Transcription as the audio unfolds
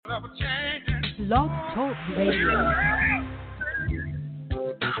Blog Talk Radio.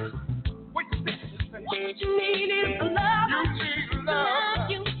 What you need is a love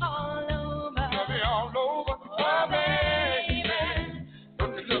you all over. Love me all over. Oh, baby.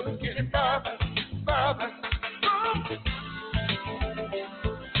 Don't you look any further, further.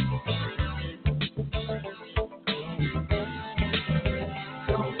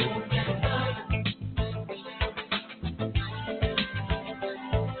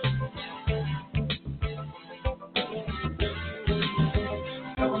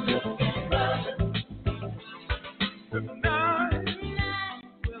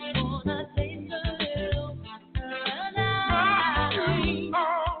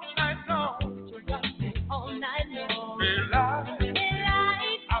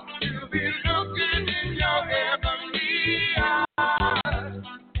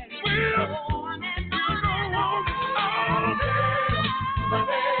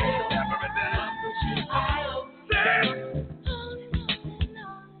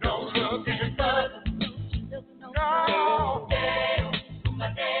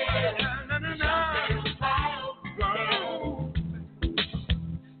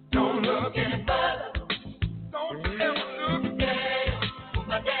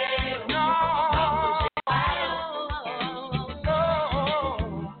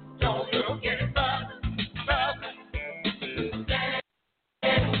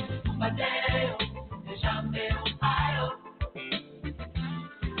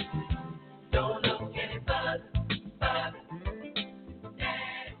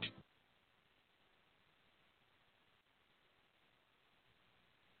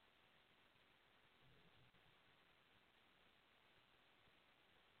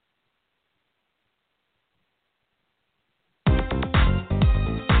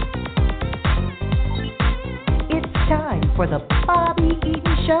 For the Bobby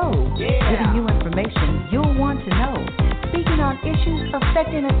Eaton Show, giving you information you'll want to know, speaking on issues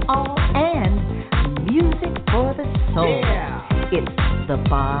affecting us all, and music for the soul. It's the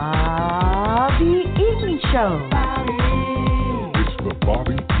Bobby Eaton Show. It's the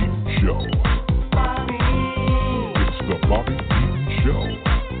Bobby Eaton Show. It's the Bobby Eaton Show.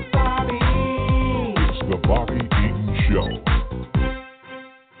 It's the Bobby Eaton Show.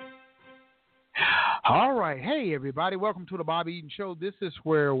 All right. Hey, everybody. Welcome to the Bobby Eaton Show. This is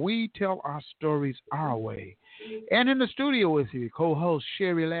where we tell our stories our way. And in the studio with you, co-host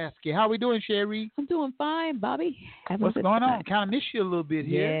Sherry Laskey. How are we doing, Sherry? I'm doing fine, Bobby. What's going on? Kind of miss you a little bit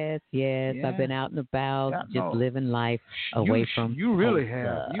here. Yes. I've been out and about, living life away from. You really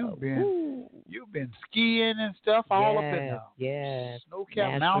have. You've been skiing and stuff all up in there. Yes.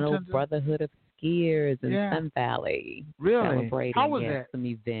 Snow-capped National mountains. Brotherhood of Skiers in Sun Valley. Really? Celebrating How was that? Some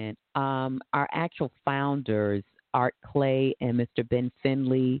event. Our actual founders, Art Clay and Mr. Ben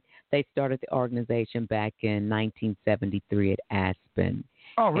Finley, they started the organization back in 1973 at Aspen.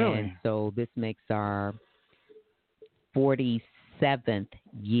 Oh, really? And so this makes our 47th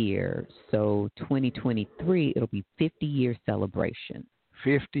year. So 2023, it'll be 50-year celebration.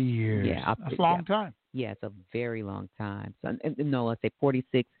 50 years. Yeah. That's a long time. Yeah, it's a very long time. So, no, let's say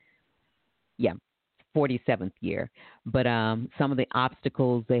 46. Yeah, 47th year. But some of the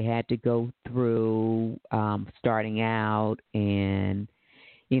obstacles they had to go through starting out, and,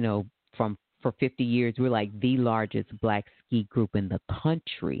 for 50 years, we're like the largest black ski group in the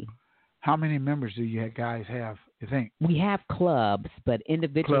country. How many members do you guys have, you think? We have clubs, but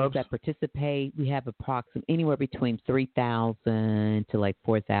individuals that participate, we have approximately anywhere between 3,000 to like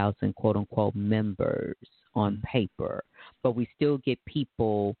 4,000 quote-unquote members on paper. But we still get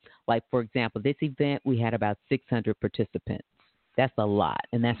people, like, for example, this event, we had about 600 participants. That's a lot,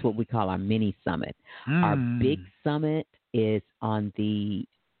 and that's what we call our mini summit. Our big summit is on the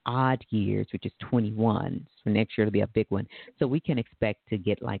odd years, which is 21. So next year it'll be a big one. So we can expect to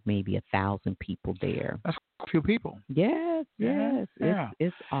get like maybe 1,000 people there. That's a few people. Yes. Yeah.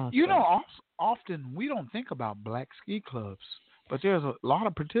 It's awesome. Often we don't think about black ski clubs, but there's a lot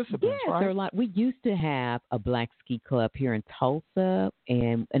of participants, right? There are a lot. We used to have a black ski club here in Tulsa,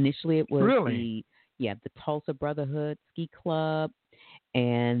 and initially it was the Tulsa Brotherhood Ski Club.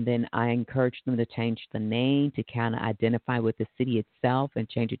 And then I encouraged them to change the name to kind of identify with the city itself and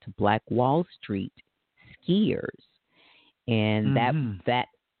change it to Black Wall Street Skiers. And that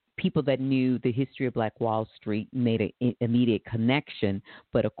people that knew the history of Black Wall Street made an immediate connection.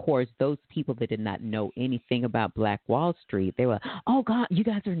 But, of course, those people that did not know anything about Black Wall Street, they were, oh, God, you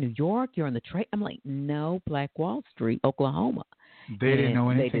guys are in New York? You're on the train? I'm like, no, Black Wall Street, Oklahoma. They didn't know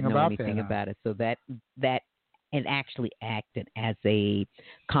anything about it. So that and actually acted as a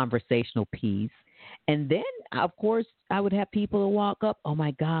conversational piece. And then, of course, I would have people walk up. Oh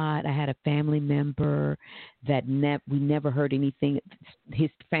my God, I had a family member that we never heard anything. His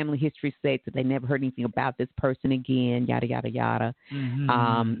family history states that they never heard anything about this person again. Yada yada yada.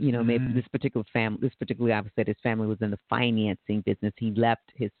 Maybe this particular guy said his family was in the financing business. He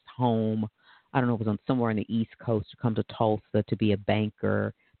left his home. I don't know, it was on somewhere on the East Coast to come to Tulsa to be a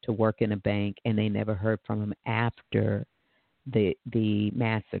banker, to work in a bank, and they never heard from him after the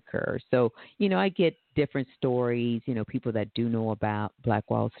massacre. So, I get different stories, people that do know about Black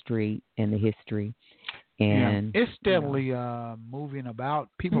Wall Street and the history. And it's steadily moving about.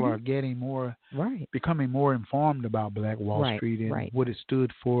 People are getting more, becoming more informed about Black Wall Street and what it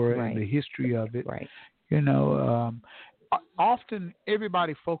stood for and the history of it. Right. Often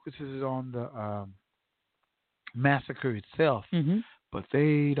everybody focuses on the massacre itself, but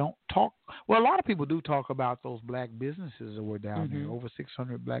they don't talk. Well, a lot of people do talk about those black businesses that were down there. Over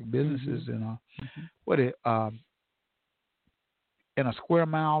 600 black businesses in a square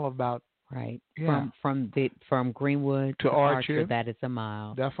mile of about from Greenwood to Archer. That is a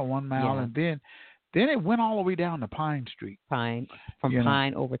mile. That's a 1 mile, and then it went all the way down to Pine Street. Pine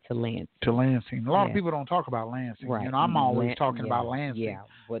over to Lansing. A lot of people don't talk about Lansing. Right. I'm always talking about Lansing. Yeah,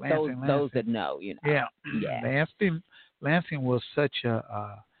 but Lansing. those that know, Yeah. Lansing was such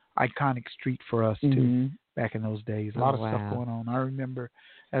a iconic street for us too back in those days. A lot of stuff going on. I remember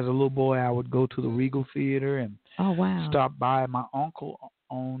as a little boy, I would go to the Regal Theater and stop by. My uncle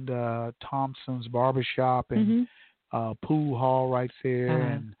owned Thompson's Barbershop and pool hall right there,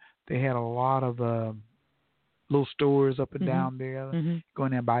 and they had a lot of little stores up and down there. Go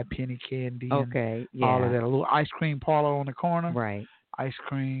in there and buy penny candy and all of that. A little ice cream parlor on the corner. Right. Ice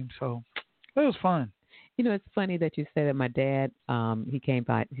cream. So it was fun. It's funny that you say that. My dad,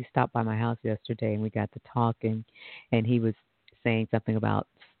 he stopped by my house yesterday and we got to talking, and he was saying something about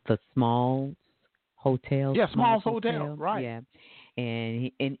the Smalls Hotel. Yeah, Smalls Hotel. Right. Yeah.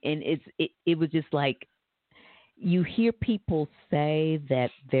 And it was just like, you hear people say that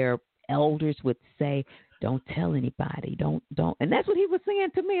their elders would say, don't tell anybody, don't. And that's what he was saying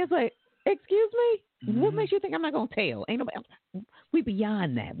to me. I was like, excuse me? What makes you think I'm not going to tell? Ain't nobody. We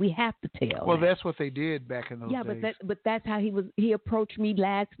beyond that. We have to tell. Well, now. That's what they did back in those days. Yeah, but that's how he approached me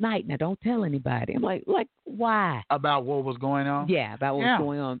last night. Now, don't tell anybody. I'm like why? About what was going on? Yeah, about what was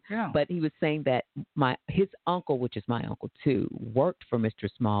going on. Yeah. But he was saying that his uncle, which is my uncle too, worked for Mr.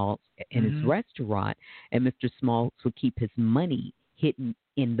 Smalls in his restaurant, and Mr. Smalls would keep his money hidden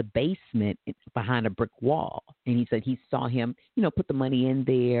in the basement behind a brick wall. And he said he saw him, put the money in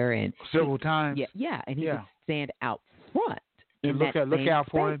there and several times. Yeah, and he would stand out front. And look out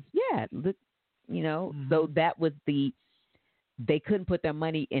for him. Yeah, so that was they couldn't put their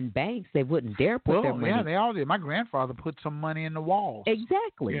money in banks. They wouldn't dare put their money. Yeah, they all did. My grandfather put some money in the walls.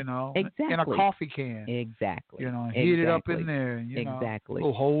 Exactly. In a coffee can. Exactly. Heat it up in there. Exactly. A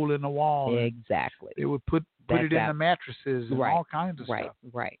little hole in the wall. Exactly. They would put it in the mattresses and all kinds of stuff.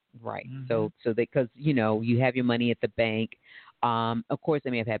 Right. So because you have your money at the bank. Of course, they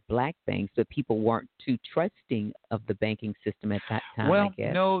may have had black banks, but people weren't too trusting of the banking system at that time. Well, I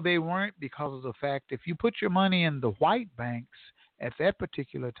guess. No, they weren't, because of the fact if you put your money in the white banks at that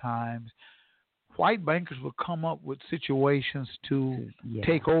particular time, white bankers would come up with situations to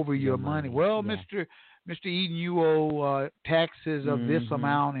take over your money. Well, Mr. Eaton, you owe taxes of this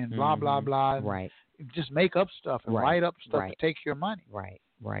amount and blah blah blah. Right. Just make up stuff and write up stuff to take your money. Right.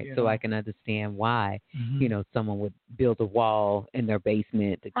 So I can understand why, someone would build a wall in their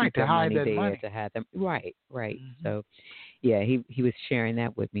basement to keep their money there, to have them. Right. So, yeah, he was sharing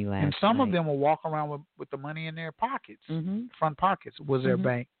that with me last night. And some of them will walk around with the money in their pockets, front pockets was their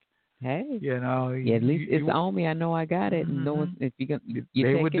bank. Hey, at least it's on me. I know I got it. And no one, if you take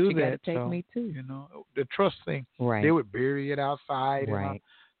would it, do you got to that. take me too. The trust thing. Right. They would bury it outside in a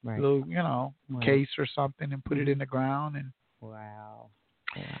little, case or something and put it in the ground. And wow.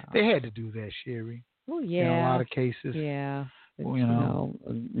 They had to do that, Sherry. Oh yeah. In a lot of cases. Yeah.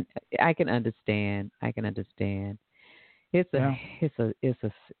 I can understand. It's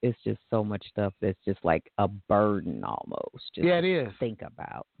just so much stuff that's just like a burden almost. It is. Think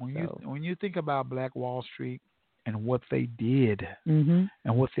about when you think about Black Wall Street and what they did and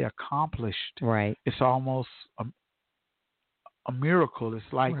what they accomplished. Right. It's almost a miracle. It's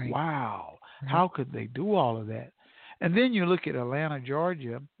like wow, how could they do all of that? And then you look at Atlanta,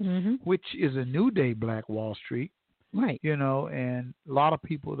 Georgia, which is a new day Black Wall Street. Right. And a lot of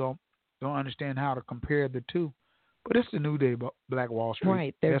people don't understand how to compare the two. But it's the new day Black Wall Street.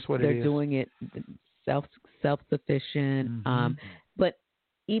 Right. That's what it is. They're doing it self-sufficient. But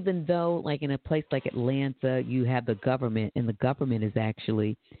even though, like in a place like Atlanta, you have the government, and the government is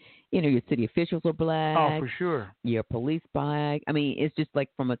actually your city officials are black. Oh, for sure. Your police black. I mean, it's just like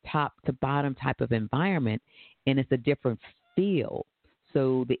from a top to bottom type of environment, and it's a different feel.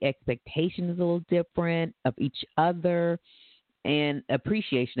 So the expectation is a little different of each other and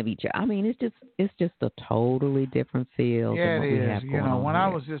appreciation of each other. I mean, it's just a totally different feel than what we have going on when here. I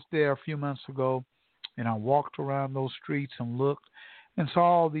was just there a few months ago, and I walked around those streets and looked and saw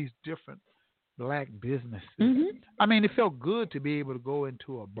all these different black businesses. Mm-hmm. I mean, it felt good to be able to go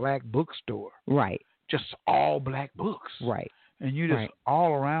into a black bookstore. Right. Just all black books. Right. And you just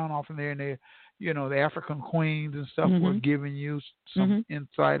all around off in there, and they, the African queens and stuff were giving you some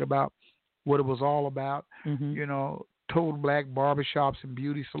insight about what it was all about. Total black barbershops and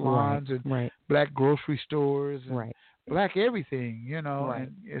beauty salons and black grocery stores and black everything, and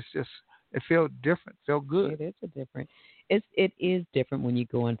it's just, it felt different, felt good. It is different when you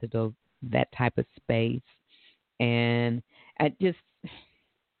go into that type of space, and it's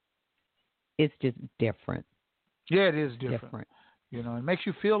just different. Yeah, it is different. It makes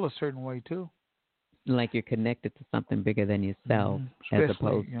you feel a certain way too. Like you're connected to something bigger than yourself, as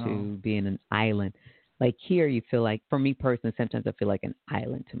opposed to being an island. Like here, you feel like, for me personally, sometimes I feel like an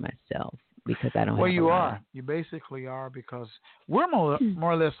island to myself because I don't have you are. You basically are, because we're more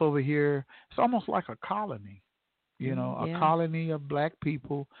or less over here. It's almost like a colony, a colony of black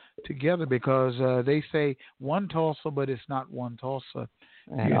people together, because they say one Tulsa, but it's not one Tulsa.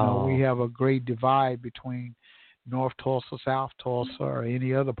 At all. We have a great divide between North Tulsa, South Tulsa, or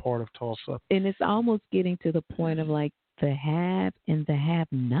any other part of Tulsa. And it's almost getting to the point of like the have and the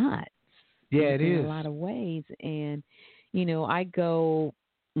have-nots. Yeah, it is. In a lot of ways. And, I go,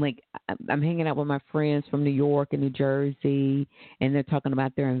 like, I'm hanging out with my friends from New York and New Jersey, and they're talking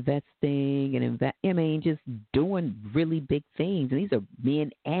about their investing and just doing really big things. And these are men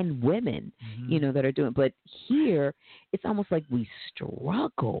and women, that are doing. But here, it's almost like we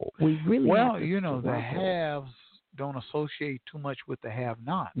struggle. We really the haves don't associate too much with the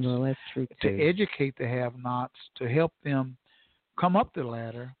have-nots. Well, that's true, too. To educate the have-nots, to help them come up the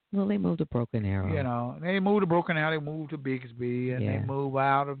ladder. Well, they moved to Broken Arrow. They moved to Broken Arrow, they moved to Bixby, and they move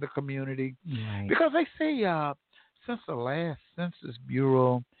out of the community. Right. Because they say since the last Census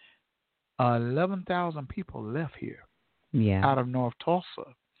Bureau, 11,000 people left here out of North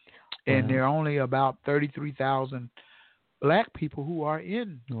Tulsa. And there are only about 33,000 black people who are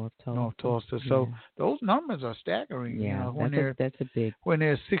in North Tulsa. So those numbers are staggering. Yeah, that's a big. When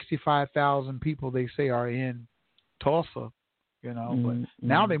there's 65,000 people, they say, are in Tulsa. But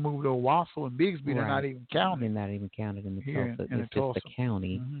now they moved to Owasso and Bixby. They're not even counted. They're not even counted in the Tulsa. It's just the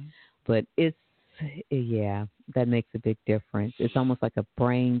county. But that makes a big difference. It's almost like a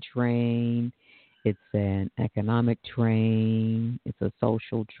brain drain. It's an economic drain. It's a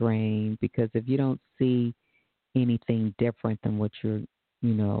social drain. Because if you don't see anything different than what you're,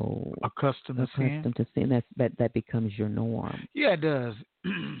 accustomed to seeing, that becomes your norm. Yeah, it does.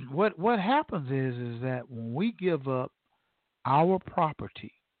 What happens is that when we give up our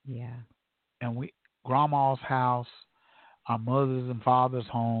property, and grandma's house, our mothers and fathers'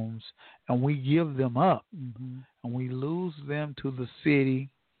 homes, and we give them up, and we lose them to the city,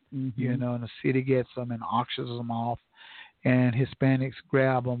 and the city gets them and auctions them off, and Hispanics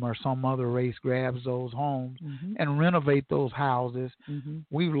grab them, or some other race grabs those homes and renovate those houses.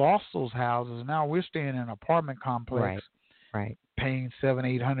 We've lost those houses. Now we're staying in an apartment complex, paying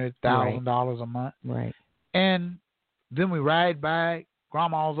 $700,000-$800,000 a month, and then we ride by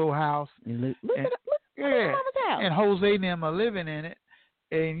grandma's old house. Look at grandma's house. And Jose and them are living in it.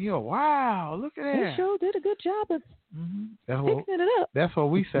 And wow, look at that. They sure did a good job of fixing it up. That's what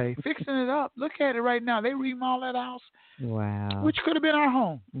we say. Fixing it up. Look at it right now. They remodeled that house. Wow. Which could have been our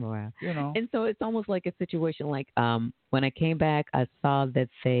home. Wow. And so it's almost like a situation like when I came back, I saw that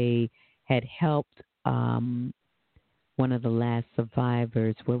they had helped one of the last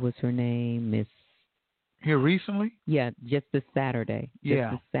survivors. What was her name? Miss. Here recently? Yeah, just this Saturday. This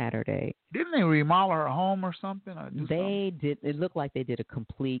Saturday. Didn't they remodel her home or something? They did. It looked like they did a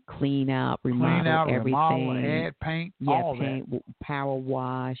complete clean out, remodel, everything. Add paint, all that. Power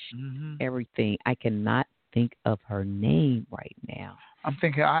wash, everything. I cannot think of her name right now. I'm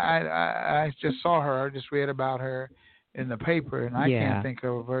thinking. I just saw her. I just read about her in the paper, and I can't think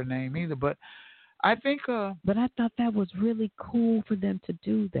of her name either. But I think. But I thought that was really cool for them to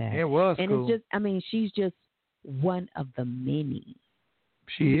do that. It was and cool. It's just, she's just one of the many.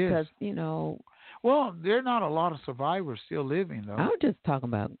 She is. Because, well, there are not a lot of survivors still living, though. I'm just talking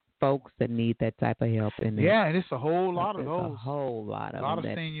about folks that need that type of help. And it's a whole lot of those. A whole lot of them. A lot of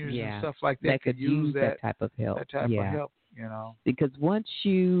seniors and stuff like that could use that type of help. That type of help, Because once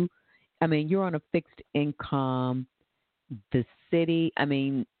you're on a fixed income, the city,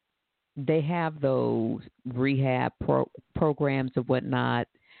 they have those rehab programs or whatnot,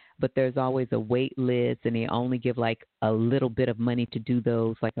 but there's always a wait list, and they only give like a little bit of money to do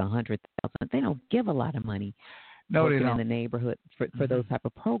those, like $100,000. They don't give a lot of money. No, they don't. In the neighborhood for those type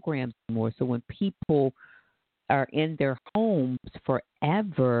of programs anymore. So when people are in their homes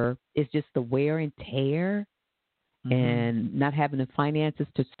forever, it's just the wear and tear. And not having the finances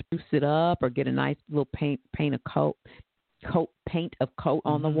to spruce it up or get a nice little paint of coat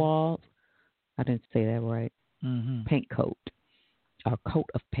on the walls. I didn't say that right. Paint coat, or coat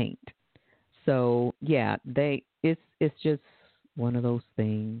of paint. So yeah, it's just one of those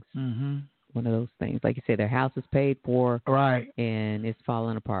things. One of those things. Like you said, their house is paid for, right, and it's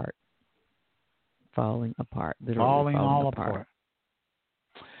falling apart. Literally falling all apart.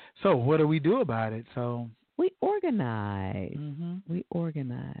 So what do we do about it? So we organize. We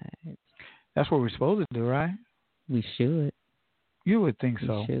organize. That's what we're supposed to do, right? We should. You would think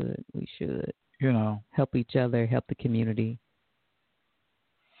so. We should. You know. Help each other, help the community.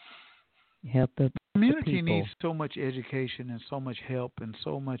 Help the community needs so much education and so much help and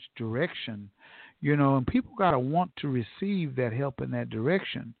so much direction, you know, and people got to want to receive that help in that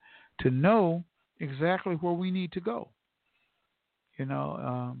direction to know exactly where we need to go. You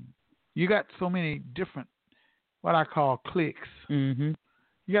know, you got so many different, what I call cliques. You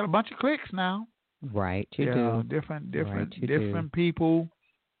got a bunch of cliques now. Right, you do. Different people.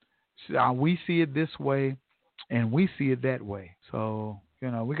 We see it this way, and we see it that way. So,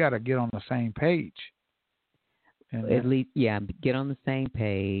 you know, we got to get on the same page. And at least, get on the same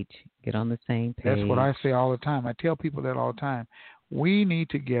page. Get on the same page. That's what I say all the time. I tell people that all the time. We need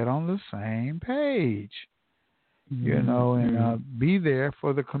to get on the same page. You know, and be there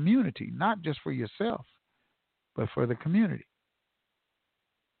for the community, not just for yourself, but for the community.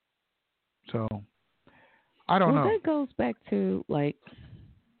 So, I don't know. Well, that goes back to, like,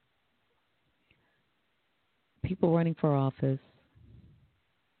 people running for office,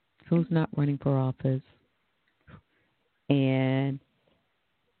 who's not running for office, and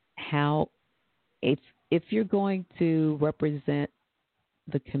how if you're going to represent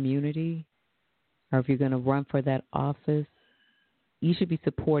the community, or if you're going to run for that office, you should be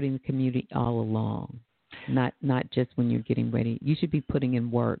supporting the community all along, not just when you're getting ready. You should be putting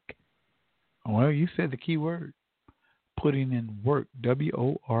in work. Well, you said the key word, putting in work,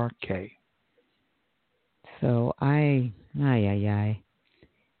 WORK. So when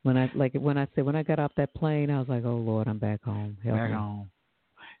I got off that plane, I was like, oh Lord, I'm back home. Back home.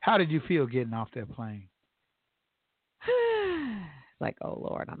 How did you feel getting off that plane? Like, oh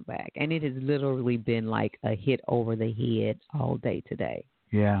Lord, I'm back. And it has literally been like a hit over the head all day today.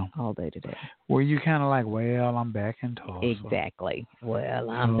 Yeah. All day today. Were you kind of like, well, I'm back in Tulsa. Exactly. Well,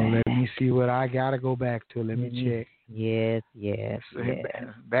 I'm back. Let me see what I got to go back to. Let me check. Yes.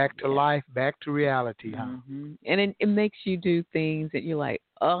 Back to life, back to reality, huh? And it makes you do things that you're like,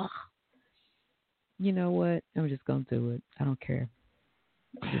 ugh, you know what? I'm just going to do it. I don't care.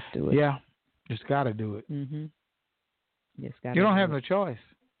 Just do it. Yeah. Just got to do it. You don't have no choice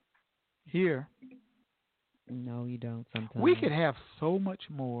here. No, you don't sometimes. We could have so much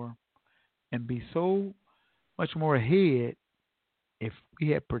more and be so much more ahead if we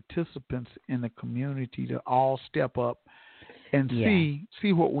had participants in the community to all step up and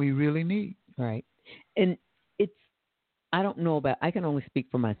see what we really need. Right. And I don't know I can only speak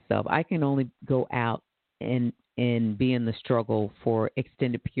for myself. I can only go out and be in the struggle for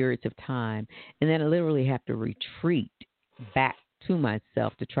extended periods of time, and then I literally have to retreat back to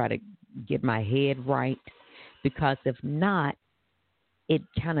myself to try to get my head right, because if not, it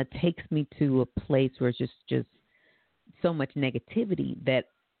kind of takes me to a place where it's just so much negativity that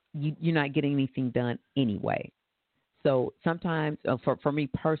you're not getting anything done anyway. So sometimes, for me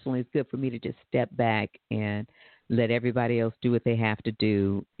personally, it's good for me to just step back and let everybody else do what they have to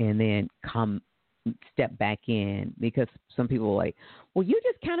do, and then step back in, because some people are like, well, you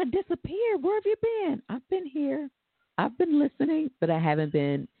just kind of disappeared. Where have you been? I've been here. I've been listening, but I haven't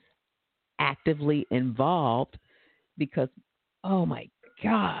been actively involved because, oh my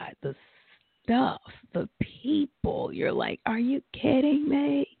God, the stuff, the people, you're like, are you kidding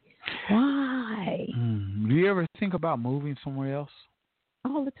me? Why? Do you ever think about moving somewhere else?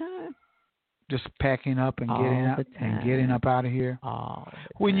 All the time. Just packing up and getting up out of here?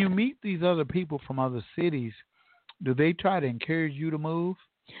 When you meet these other people from other cities, do they try to encourage you to move?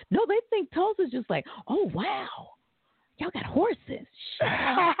 No, they think Tulsa's just like, oh, wow. Y'all got horses. Shut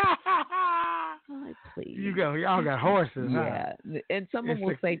up. Oh, please. Y'all got horses, yeah. Huh? And someone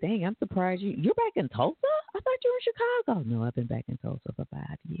will say, dang, I'm surprised you're back in Tulsa? I thought you were in Chicago. No, I've been back in Tulsa for 5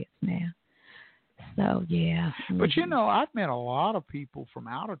 years now. So, yeah. But, I've met a lot of people from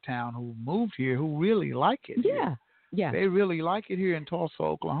out of town who moved here who really like it. Yeah. Yeah. They really like it here in Tulsa,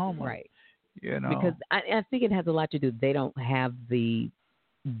 Oklahoma. Right. Because I think it has a lot to do. They don't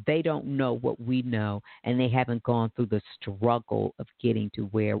know what we know, and they haven't gone through the struggle of getting to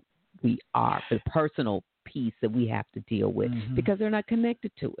where we are, the personal piece that we have to deal with, because they're not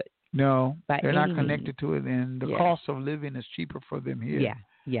connected to it. No, they're not connected to it, and the cost of living is cheaper for them here.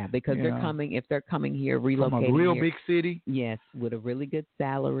 Yeah, because if they're coming here, relocating from a real here, big city. Yes, with a really good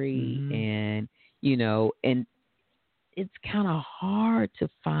salary, and and it's kind of hard to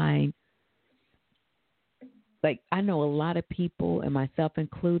find. Like, I know a lot of people, and myself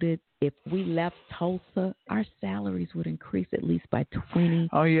included, if we left Tulsa, our salaries would increase at least by 20,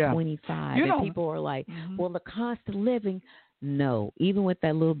 25. And people are like, well, the cost of living. No, even with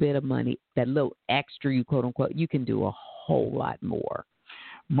that little bit of money, that little extra, you quote unquote, you can do a whole lot more.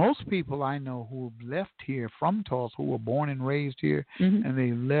 Most people I know who have left here from Tulsa, who were born and raised here, and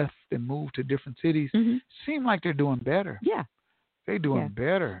they left and moved to different cities, seem like they're doing better. Yeah. They're doing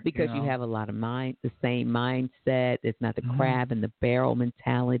better. Because you have a lot of the same mindset. It's not the crab in the barrel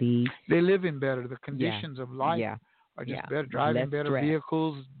mentality. They live in better. The conditions of life are just better. Driving better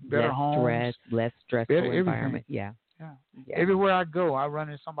vehicles, better homes. Less stressful environment. Yeah. Everywhere I go, I run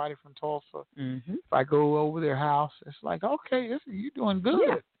into somebody from Tulsa. If I go over their house, it's like, okay, you're doing good.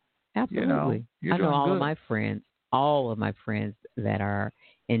 Yeah, absolutely. You're I know doing all good. of my friends that are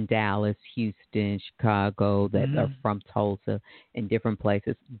in Dallas, Houston, Chicago, that are from Tulsa, in different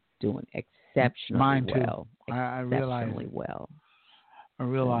places, doing exceptionally Mine too. well. I realize exceptionally well. I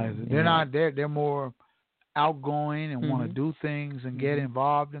realize it. They're not. They're more outgoing and want to do things and get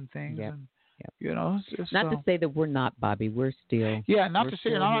involved in things. And, it's not to say that we're not, Bobby. We're still. Yeah, not to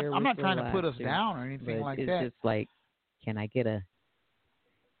say. I'm I'm not trying to put us down or anything like that. It's just like, can I get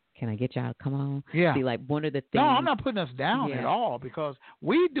y'all to come on? Yeah. See, like one of the things. No, I'm not putting us down at all, because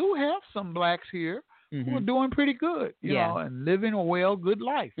we do have some blacks here who are doing pretty good, you know, and living a good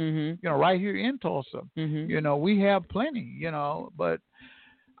life, right here in Tulsa. We have plenty, but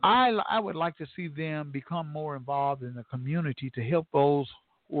I would like to see them become more involved in the community to help those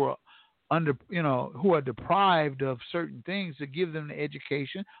who are who are deprived of certain things, to give them the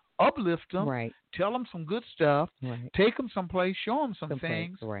education, uplift them, tell them some good stuff, take them someplace, show them some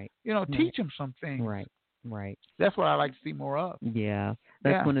things, teach them some things. Right. That's what I like to see more of. Yeah.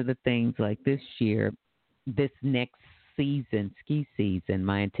 That's one of the things, like this year, this next season, ski season,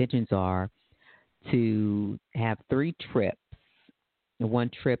 my intentions are to have 3 trips. The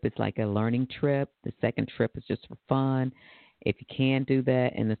one trip is like a learning trip. The second trip is just for fun, if you can do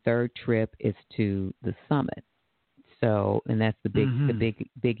that. And the third trip is to the summit. So, and that's the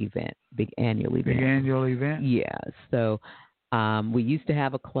big event, big annual event. Big annual event? Yeah. So, we used to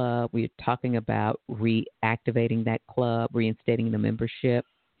have a club. We were talking about reactivating that club, reinstating the membership.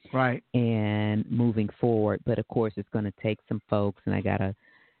 Right. And moving forward. But, of course, it's going to take some folks, and I got to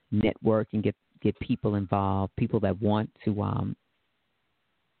network and get people involved, people that want to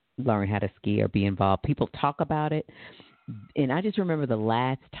learn how to ski or be involved. People talk about it. And I just remember the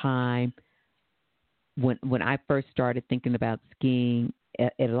last time when I first started thinking about skiing,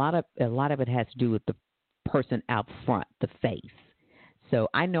 a lot of it has to do with the person out front, the face. So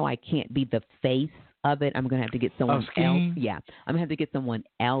I know I can't be the face of it. I'm going to have to get someone else. Yeah. I'm going to have to get someone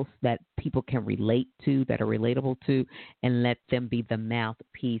else that people can relate to, that are relatable to, and let them be the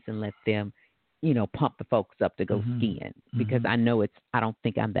mouthpiece and let them, pump the folks up to go skiing, because I know I don't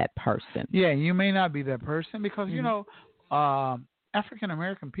think I'm that person. Yeah. You may not be that person because,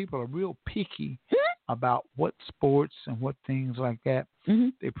 African-American people are real picky about what sports and what things like that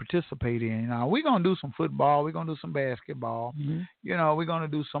they participate in. We're going to do some football. We're going to do some basketball. We're going to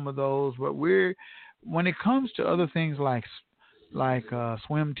do some of those. But when it comes to other things like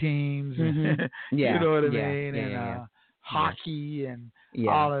swim teams, you know what I mean, and hockey and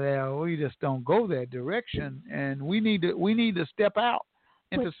all of that, we just don't go that direction. And we need to step out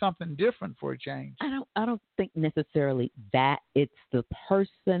into something different for a change. I don't think necessarily that it's the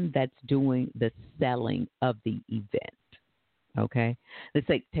person that's doing the selling of the event. Okay, let's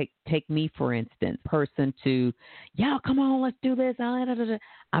say take me for instance. Person to, come on, let's do this.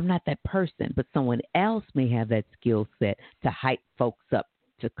 I'm not that person, but someone else may have that skill set to hype folks up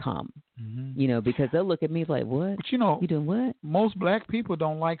to come. Because they'll look at me like, what? But you doing what? Most black people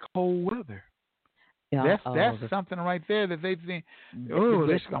don't like cold weather. That's something right there that they think,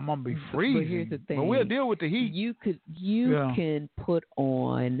 I'm gonna be freezing. But here's the thing: but we'll deal with the heat. You can put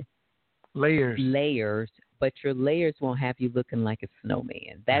on layers, but your layers won't have you looking like a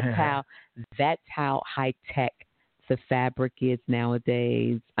snowman. That's how high tech the fabric is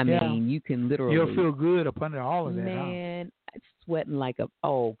nowadays. I mean, you can literally. You'll feel good up under all of that. Man, sweating like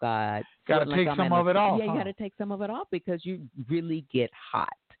oh God. Got to take some of it off. Yeah, you got to take some of it off because you really get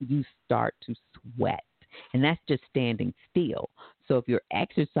hot. You start to sweat. And that's just standing still. So if you're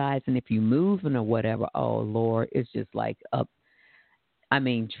exercising, if you're moving or whatever, oh, Lord, it's just like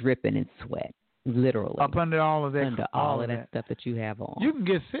dripping in sweat, literally. Up under all of that. Under all of that stuff that you have on. You can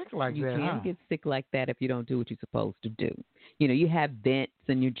get sick like that, You can get sick like that if you don't do what you're supposed to do. You have vents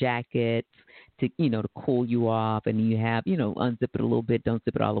in your jackets to cool you off, and you have, unzip it a little bit, don't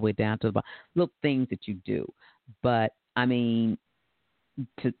zip it all the way down to the bottom. Little things that you do. But, I mean,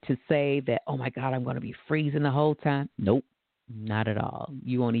 to say that, oh, my God, I'm going to be freezing the whole time. Nope, not at all.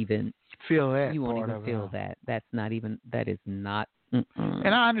 You won't even feel that. You won't even feel that. That is not. Mm-mm.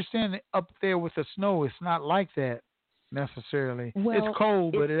 And I understand that up there with the snow, it's not like that necessarily. Well, it's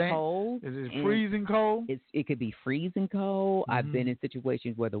cold, but it ain't. Cold, is it freezing cold? It could be freezing cold. Mm-hmm. I've been in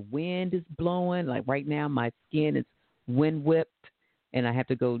situations where the wind is blowing. Like right now, my skin is wind whipped. And I have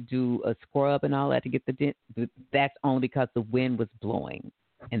to go do a scrub and all that to get the dent. But that's only because the wind was blowing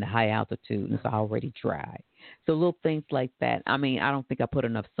in the high altitude and it's already dry. So little things like that. I mean, I don't think I put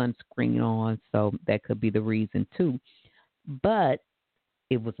enough sunscreen on, so that could be the reason too. But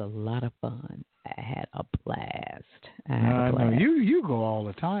it was a lot of fun. I had a blast. I know you go all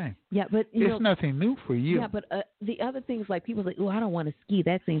the time. Yeah, but it's nothing new for you. Yeah, but the other things, like people like, oh, I don't want to ski.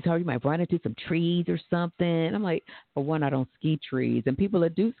 That seems hard. You might run into some trees or something. I'm like, for one, I don't ski trees. And people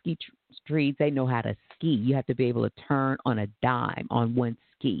that do ski trees, they know how to ski. You have to be able to turn on a dime on one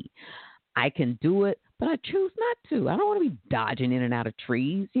ski. I can do it, but I choose not to. I don't want to be dodging in and out of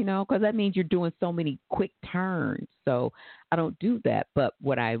trees, because that means you're doing so many quick turns. So I don't do that. But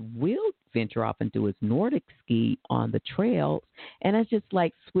what I will venture off and do is Nordic ski on the trails. And it's just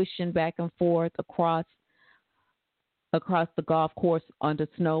like swishing back and forth across the golf course onto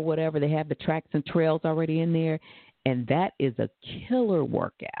snow, whatever. They have the tracks and trails already in there. And that is a killer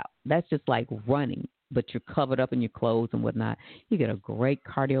workout. That's just like running, but you're covered up in your clothes and whatnot. You get a great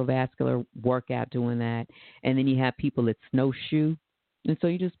cardiovascular workout doing that. And then you have people that snowshoe. And so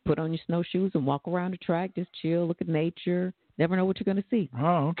you just put on your snowshoes and walk around the track, just chill, look at nature. Never know what you're going to see.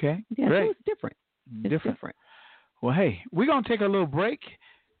 Oh, okay. Yeah, great. So it's different. It's different. Well, hey, we're going to take a little break.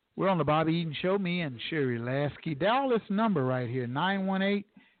 We're on the Bobby Eaton Show, me and Sherry Laskey. Dial this number right here,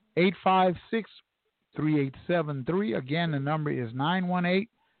 918-856-3873. Again, the number is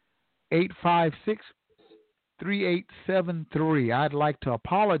 918-856-3873. I'd like to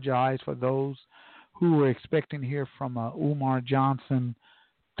apologize for those who were expecting to hear from Umar Johnson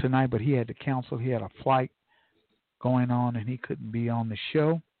tonight, but he had to cancel. He had a flight going on, and he couldn't be on the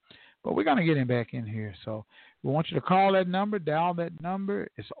show. But we're going to get him back in here. So we want you to call that number, dial that number.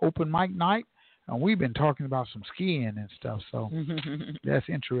 It's open mic night, and we've been talking about some skiing and stuff. So that's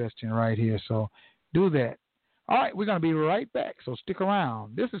interesting right here. So do that. All right, we're going to be right back, so stick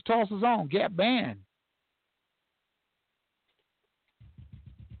around. This is Tulsa's own Gap Band.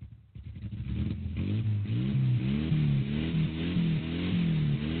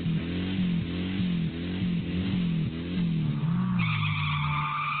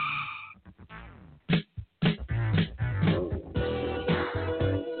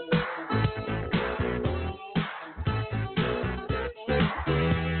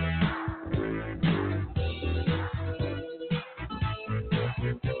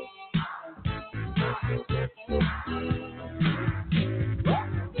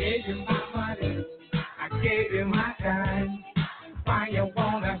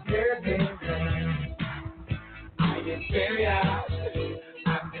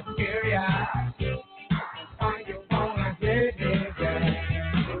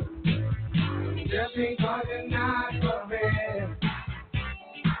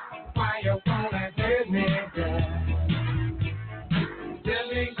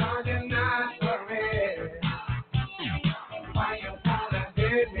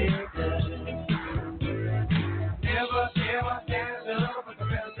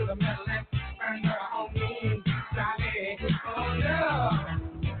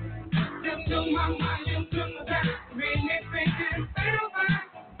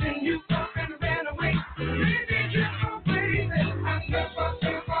 Then you fucking ran away. Really, you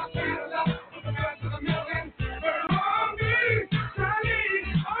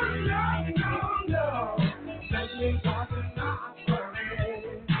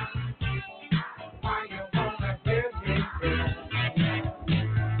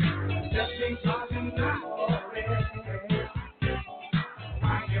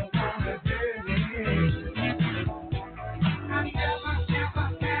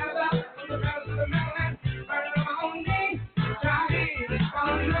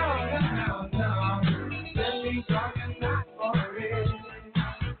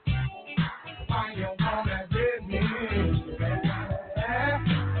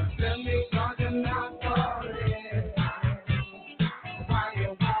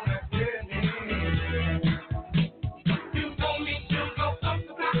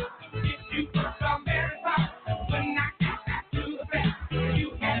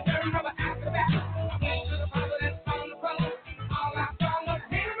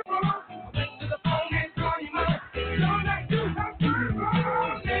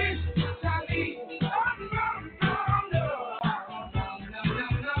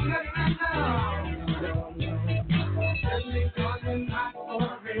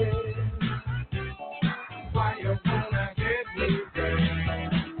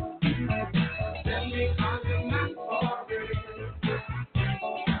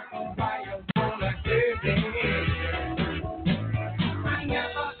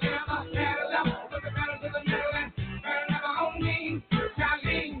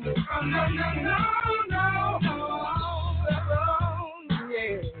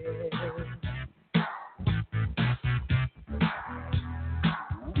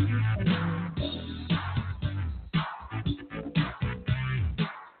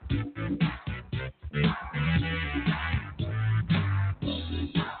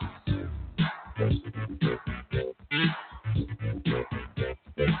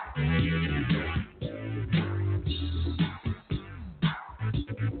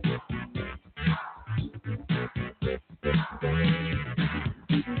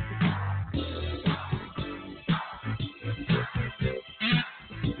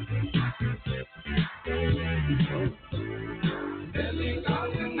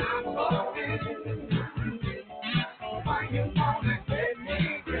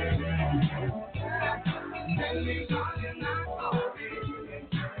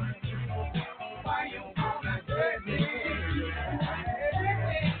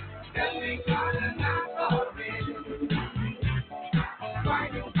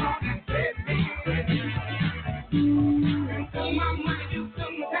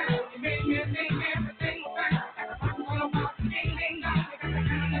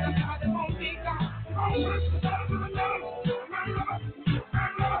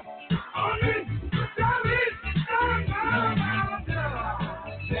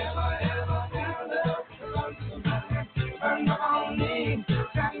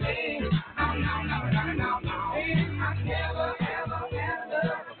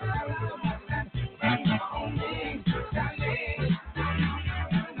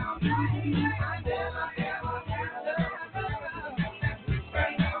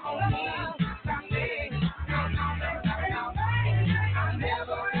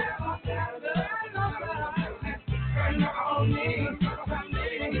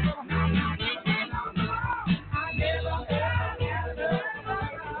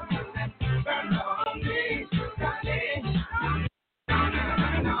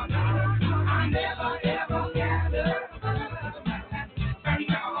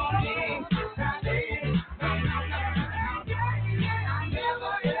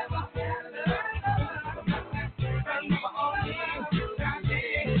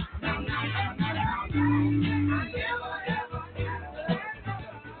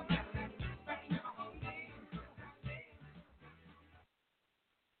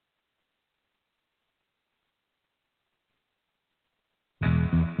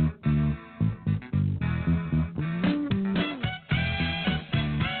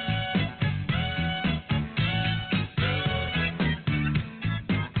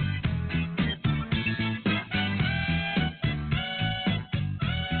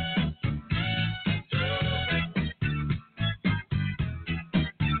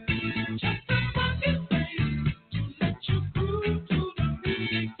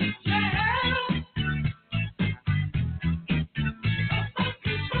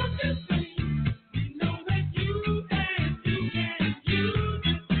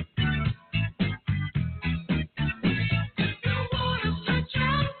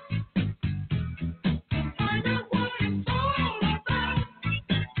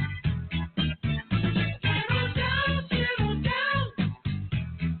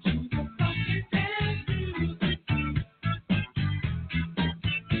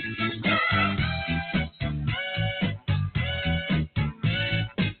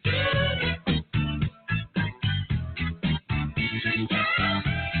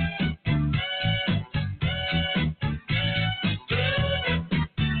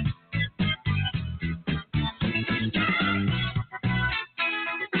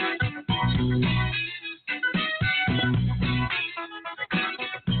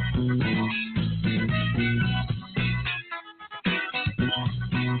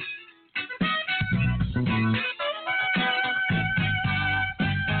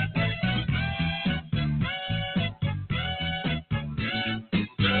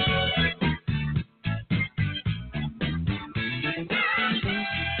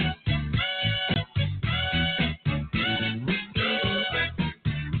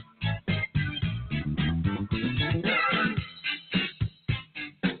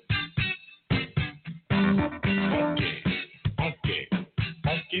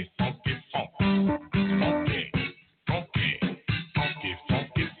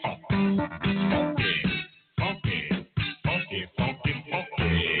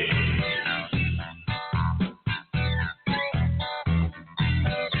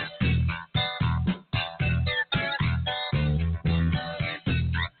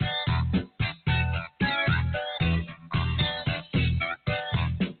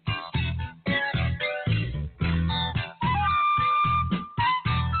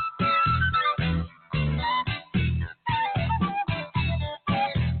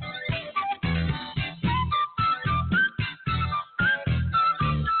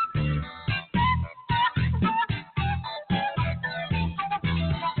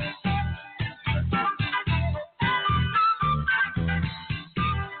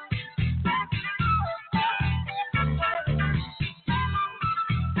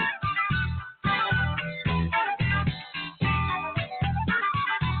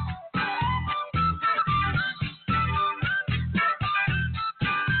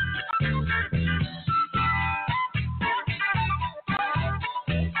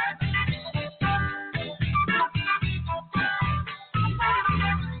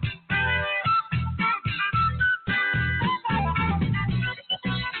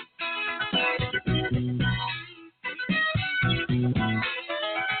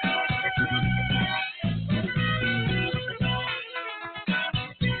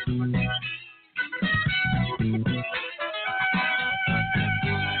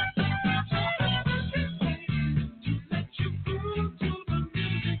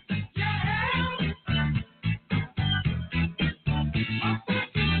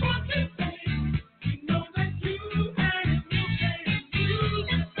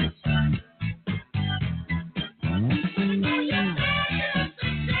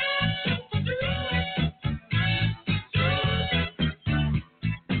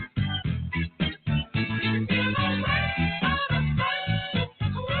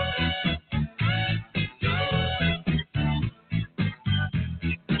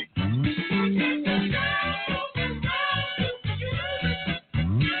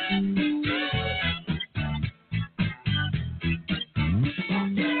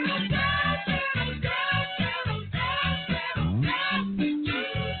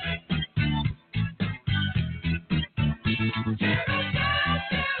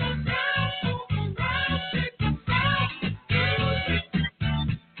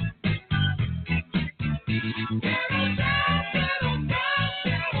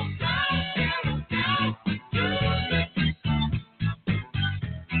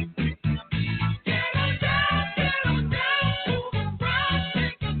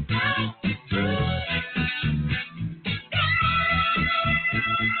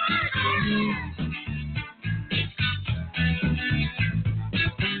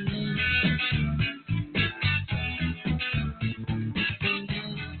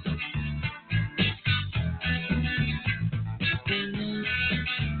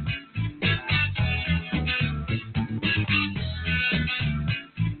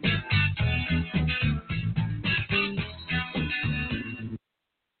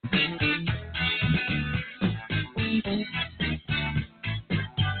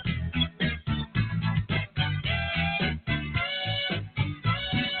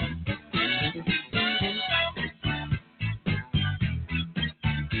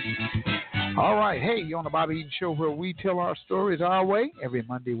All right. Hey, you're on the Bobby Eaton Show where we tell our stories our way every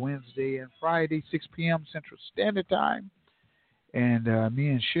Monday, Wednesday, and Friday, 6 p.m. Central Standard Time. And me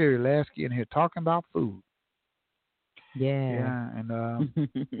and Sherry Laskey in here talking about food. Yeah.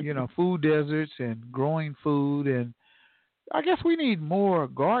 And, food deserts and growing food. And I guess we need more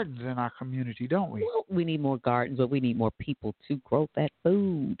gardens in our community, don't we? Well, we need more gardens, but we need more people to grow that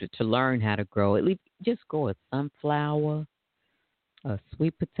food, to learn how to grow it. Just grow a sunflower, a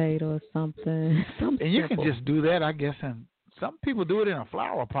sweet potato or something. And you can just do that, I guess, and some people do it in a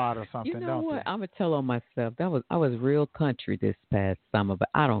flower pot or something, don't they? You know what? I'm going to tell on myself. I was real country this past summer, but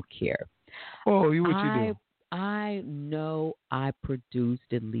I don't care. Oh, what you do? I know I produced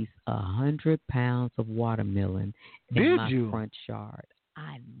at least 100 pounds of watermelon in my front yard.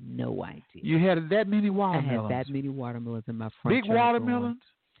 I know I did. You had that many watermelons? I had that many watermelons in my front yard. Big watermelons?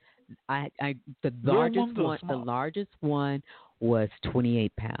 The largest one was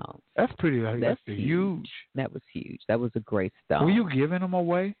 28 pounds. That's pretty. That's huge. That was huge. That was a great stuff. Were you giving them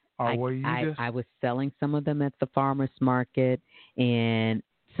away, or were you just? I was selling some of them at the farmers market, and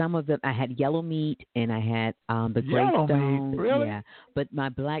some of them I had yellow meat, and I had the yellow Greystone. Meat, really? Yeah, but my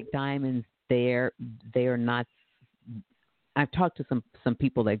black diamonds, they're not. I've talked to some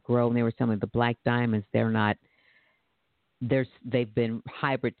people that grow, and they were telling me the black diamonds, they're not. They've been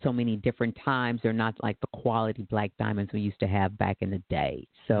hybrid so many different times. They're not like the quality black diamonds we used to have back in the day.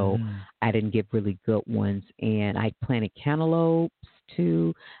 So I didn't get really good ones. And I planted cantaloupes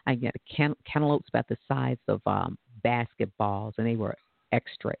too. I got cantaloupes about the size of basketballs, and they were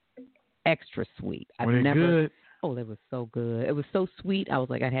extra sweet. Good? Oh, they were so good. It was so sweet. I was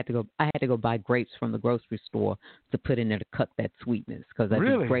like, I had to go buy grapes from the grocery store to put in there to cut that sweetness, because I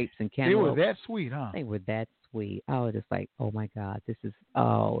do grapes and cantaloupes. They were that sweet, huh? They were that sweet. I was just like, oh my God, this is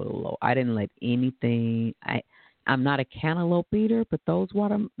Lord. I didn't let anything. I'm not a cantaloupe eater, but those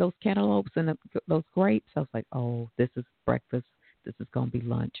cantaloupes and those grapes, I was like, oh, this is breakfast. This is gonna be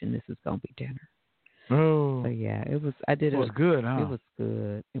lunch, and this is gonna be dinner. Oh, so yeah, it was. I did it. It was good, huh? It was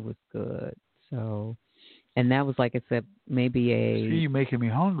good. It was good. So. And that was, like I said, maybe a you're making me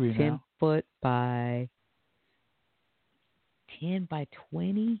hungry 10-foot by 10 by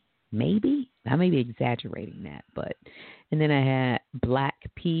 20, maybe. I may be exaggerating that, but. And then I had black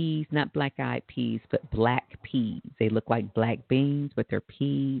peas, not black-eyed peas, but black peas. They look like black beans, but they're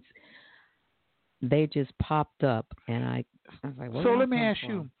peas. They just popped up, and I was like, "Where?" So let me ask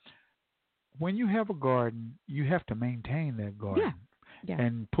you: when you have a garden, you have to maintain that garden,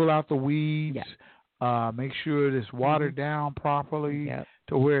 and pull out the weeds. Yeah. Make sure it's watered down properly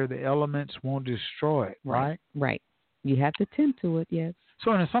to where the elements won't destroy it, right? Right. You have to tend to it, yes.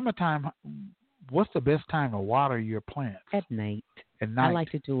 So in the summertime, what's the best time to water your plants? At night. At night. I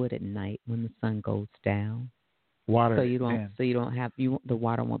like to do it at night when the sun goes down. Water. So you don't have the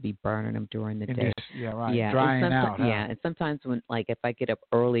water won't be burning them during the day. Drying out. Yeah, and sometimes when if I get up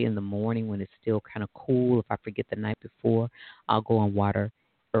early in the morning when it's still kind of cool, if I forget the night before, I'll go and water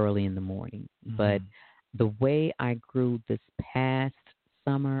early in the morning. But the way I grew this past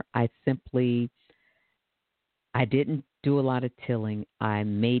summer, I didn't do a lot of tilling. I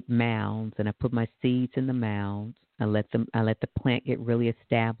made mounds, and I put my seeds in the mounds. I let the plant get really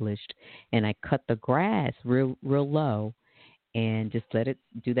established, and I cut the grass real low, and just let it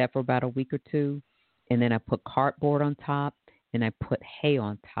do that for about a week or two. And then I put cardboard on top, and I put hay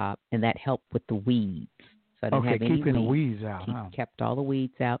on top, and that helped with the weeds. So I didn't have any keeping the weeds out. Kept all the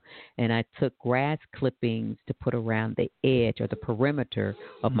weeds out, and I took grass clippings to put around the edge or the perimeter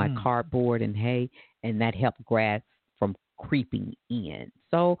of my cardboard and hay, and that helped grass from creeping in.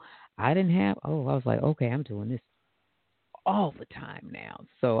 So I didn't have. I was like, okay, I'm doing this all the time now.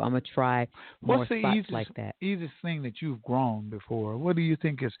 So I'm gonna try more spots like that. Easiest thing that you've grown before? What do you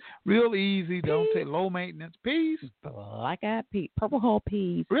think is real easy? Peas. Don't take low maintenance. Peas, black-eyed peas, purple hull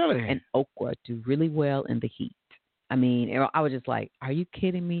peas, really, and okra do really well in the heat. I mean, I was just like, are you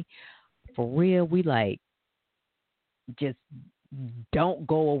kidding me? For real, we just don't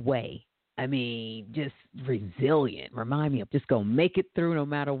go away. I mean, just resilient. Remind me of just gonna make it through no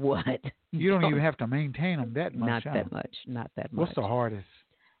matter what. You don't even have to maintain them that much. Not that much. What's the hardest?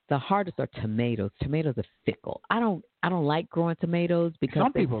 The hardest are tomatoes. Tomatoes are fickle. I don't like growing tomatoes because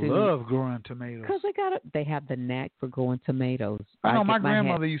some people love growing tomatoes because they have the knack for growing tomatoes. I know my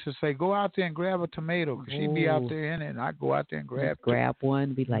grandmother used to say, "Go out there and grab a tomato," because she'd be out there in it, and I'd go out there and grab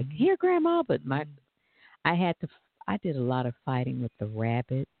one. Be like, "Here, Grandma," but I did a lot of fighting with the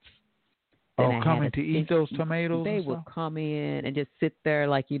rabbits. Coming to eat those tomatoes? They would come in and just sit there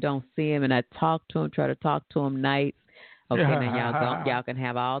like you don't see them, and I try to talk to them nice. Okay, now y'all can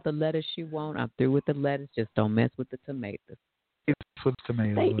have all the lettuce you want. I'm through with the lettuce. Just don't mess with the tomatoes. For the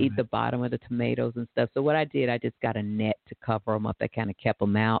tomatoes. They eat the bottom of the tomatoes and stuff. So what I did, I just got a net to cover them up. That kind of kept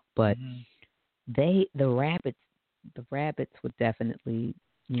them out. But the rabbits would definitely,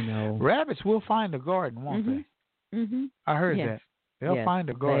 Rabbits will find a garden, won't they? Mm-hmm. I heard that. They'll find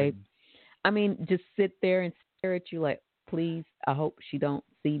a garden. Just sit there and stare at you like, please, I hope she don't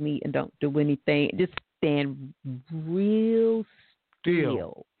see me and don't do anything. Just stand real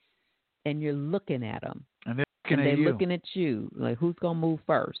still. And you're looking at them. And they're looking at you. Like, who's going to move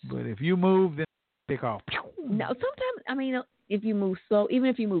first? But if you move, then they take off. No, sometimes, if you move slow, even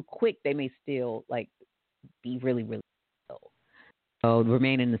if you move quick, they may still, be really, really slow. So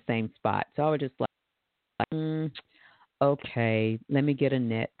remain in the same spot. So I was just like, okay, let me get a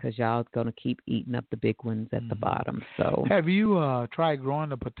net because y'all going to keep eating up the big ones at the bottom. So have you tried growing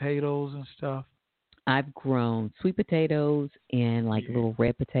the potatoes and stuff? I've grown sweet potatoes and little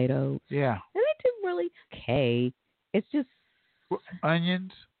red potatoes. Yeah. And they do really okay. It's just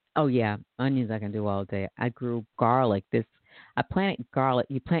onions. Oh yeah, onions I can do all day. I grew garlic. I planted garlic.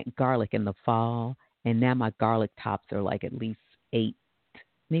 You plant garlic in the fall, and now my garlic tops are at least 8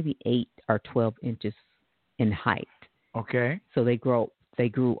 or 12 inches in height. Okay. So they grew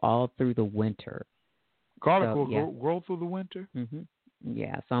all through the winter. Garlic will grow through the winter? Mm-hmm.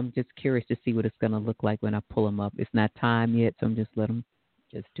 Yeah, so I'm just curious to see what it's going to look like when I pull them up. It's not time yet, so I'm just let them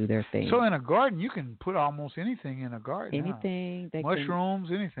just do their thing. So in a garden, you can put almost anything in a garden. Anything. Mushrooms,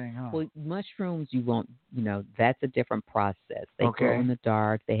 anything, huh? Well, mushrooms, you won't, that's a different process. They grow in the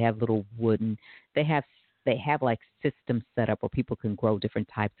dark. They have little wooden, they have systems set up where people can grow different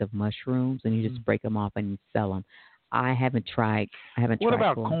types of mushrooms, and you just break them off and you sell them. I haven't tried. What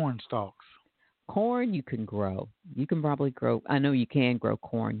about corn stalks? Corn you can grow. You can probably grow. I know you can grow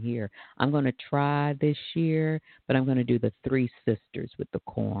corn here. I'm going to try this year, but I'm going to do the 3 sisters with the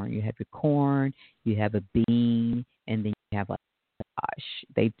corn. You have your corn, you have a bean, and then you have a squash.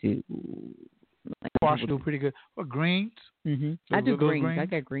 They do. Squash do pretty good. Or greens? Mm-hmm. I do greens. I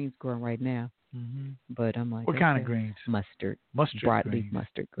got greens growing right now. Mm-hmm. But I'm like, what kind of greens? Mustard. Mustard broadleaf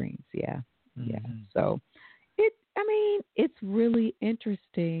mustard greens. Yeah. Mm-hmm. Yeah. So it's really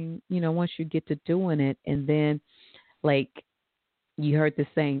interesting, once you get to doing it. And then, you heard the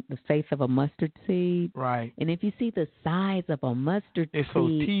saying, the faith of a mustard seed. Right. And if you see the size of a mustard seed, so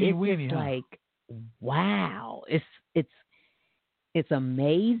teeny-weeny, it's wow. It's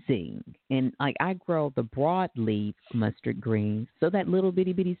amazing. And, I grow the broadleaf mustard greens. So that little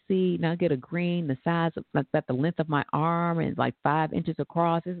bitty seed, and I get a green the size of, at the length of my arm and 5 inches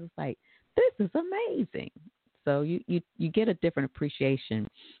across. It's just this is amazing. So you get a different appreciation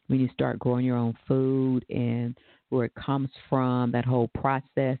when you start growing your own food and where it comes from, that whole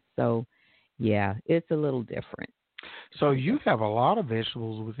process. So, yeah, it's a little different. So you have a lot of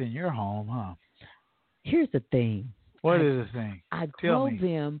vegetables within your home, huh? Here's the thing. What is the thing? I grow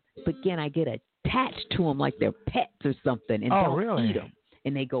them, but again, I get attached to them like they're pets or something, and don't eat them,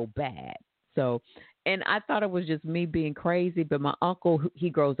 and they go bad. So, and I thought it was just me being crazy, but my uncle,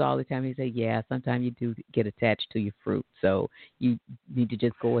 he grows all the time. He said, yeah, sometimes you do get attached to your fruit, so you need to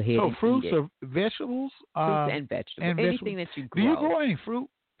just go ahead and eat it. So fruits or vegetables? Fruits and vegetables. Anything that you grow. Do you grow any fruit?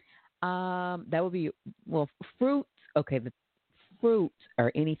 That would be, fruits. Okay, the fruits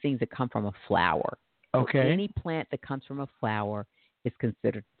are anything that come from a flower. Okay. So any plant that comes from a flower is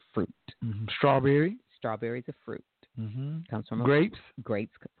considered fruit. Mm-hmm. Strawberry? Strawberry is a fruit. Mm-hmm. Comes from grapes?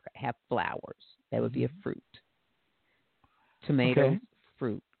 Grapes have flowers. That would be a fruit. Tomatoes,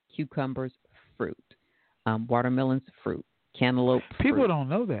 fruit. Cucumbers, fruit. Watermelons, fruit. Cantaloupe, fruit. People don't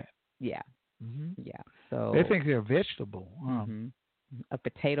know that. Yeah. Mm-hmm. Yeah. So they think they're a vegetable. Mm-hmm. A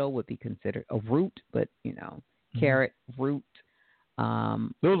potato would be considered a root, but carrot, root.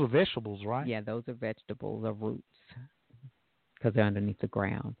 Those are vegetables, right? Yeah, those are vegetables or roots because they're underneath the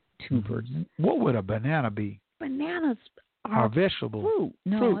ground. Tubers. Mm-hmm. What would a banana be? Bananas are vegetable. Fruit.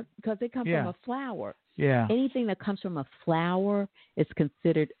 No, because they come from a flower. Yeah. Anything that comes from a flower is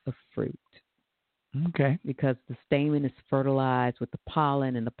considered a fruit. Okay. Because the stamen is fertilized with the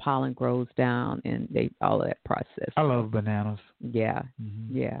pollen, and the pollen grows down, and all of that process. I love bananas. Yeah.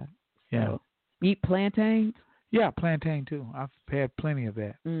 Mm-hmm. Yeah. Yeah. So, eat plantains? Yeah, plantain too. I've had plenty of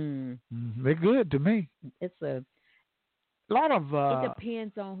that. Mm. Mm-hmm. They're good to me. It's a lot of. It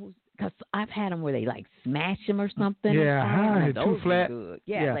depends on who's. Because I've had them where they smash them or something. Yeah, those too flat. Good.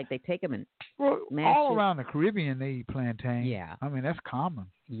 Yeah, they take them and smash all around the Caribbean they eat plantain. Yeah, I mean that's common.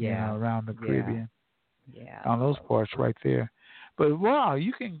 Yeah, around the Caribbean. Yeah, on those parts right there. But wow,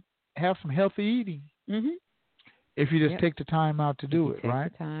 you can have some healthy eating. Mm-hmm. If you just take the time out to do it, right?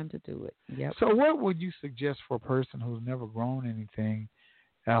 Take the time to do it. Yep. So what would you suggest for a person who's never grown anything?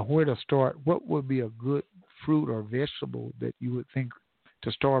 Where to start? What would be a good fruit or vegetable that you would think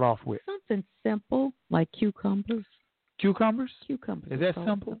to start off with? Something simple like cucumbers. Cucumbers? Cucumbers. Is that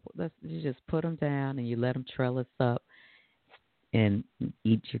simple? You just put them down and you let them trellis up and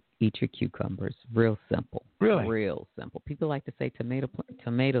eat your cucumbers. Real simple. Really? Real simple. People like to say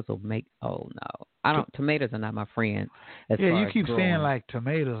tomatoes will make. Oh no, Tomatoes are not my friends. You keep saying like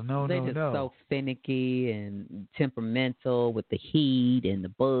tomatoes. No, They're just so finicky and temperamental with the heat and the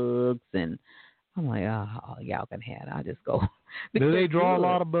bugs, and I'm like, oh, y'all can have it. I'll just go. Do they draw a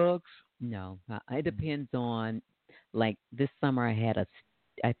lot of bugs? No, it depends on. Like this summer, I had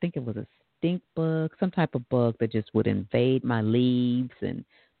I think it was a stink bug, some type of bug that just would invade my leaves and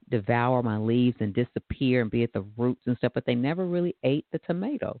devour my leaves and disappear and be at the roots and stuff. But they never really ate the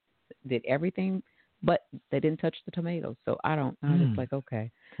tomato. Did everything, but they didn't touch the tomatoes. So I was just like,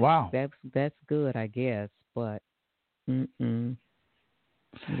 okay, wow, that's good, I guess. But yeah.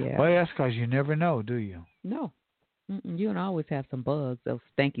 Well, that's because you never know, do you? No, you don't always have some bugs. Those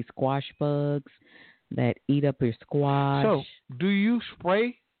stinky squash bugs that eat up your squash. So, do you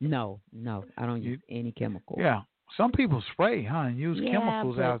spray? No, I don't use any chemicals. Yeah, some people spray, and use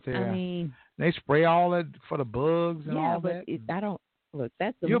chemicals out there. I mean, they spray all that for the bugs and all that. Yeah, but I don't. Look,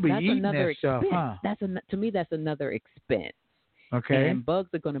 that's that another expense. stuff, huh? To me, that's another expense. Okay. And bugs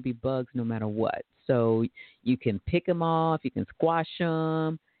are going to be bugs no matter what. So you can pick them off. You can squash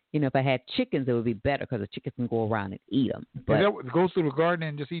them. If I had chickens, it would be better because the chickens can go around and eat them. But go through the garden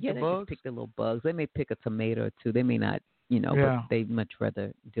and just eat the they bugs? Just pick the little bugs. They may pick a tomato or two. They may not, but they much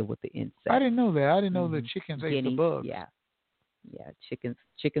rather deal with the insects. I didn't know that. I didn't know that chickens ate the bugs. Yeah.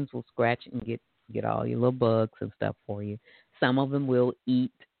 Chickens will scratch and get all your little bugs and stuff for you. Some of them will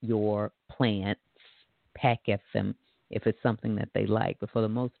eat your plants, peck at them if it's something that they like. But for the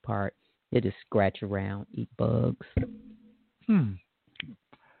most part, they just scratch around, eat bugs.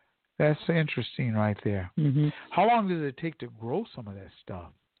 That's interesting right there. Mm-hmm. How long does it take to grow some of that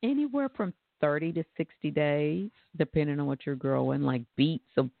stuff? Anywhere from 30 to 60 days, depending on what you're growing. Like beets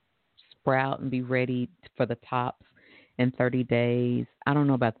will sprout and be ready for the tops in 30 days. I don't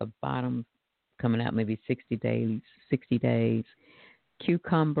know about the bottom coming out, maybe 60 days.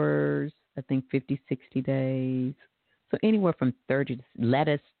 Cucumbers, I think 50, 60 days. So anywhere from 30 to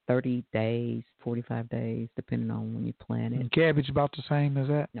lettuce, 30 days, 45 days, depending on when you plant it. And cabbage about the same as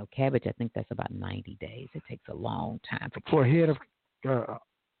that? No, cabbage, I think that's about 90 days. It takes a long time for a head of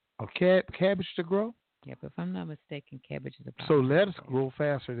cabbage to grow? Yeah, but if I'm not mistaken, cabbage is about... So lettuce grows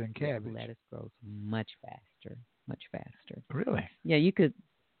faster than cabbage? Lettuce grows much faster. Really? Yeah, you could...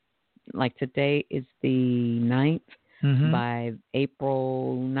 Like today is the 9th. Mm-hmm. By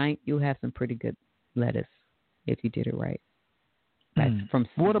April 9th, you'll have some pretty good lettuce if you did it right.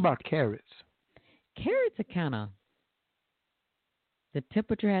 What about carrots? Carrots are kind of... The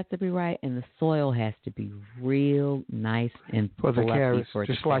temperature has to be right, and the soil has to be real nice and for the carrots, for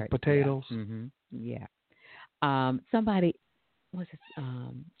just like potatoes. Yeah. Mm-hmm. Yeah. Somebody,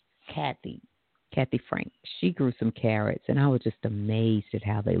 Kathy Frank. She grew some carrots, and I was just amazed at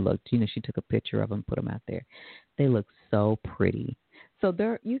how they looked. She took a picture of them, put them out there. They look so pretty. So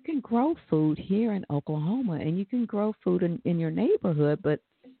you can grow food here in Oklahoma, and you can grow food in your neighborhood, but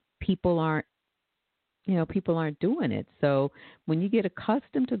people aren't doing it. So when you get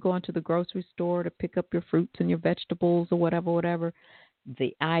accustomed to going to the grocery store to pick up your fruits and your vegetables or whatever,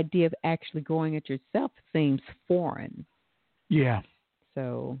 the idea of actually growing it yourself seems foreign. Yeah.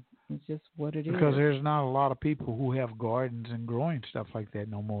 So it's just what it is. Because there's not a lot of people who have gardens and growing stuff like that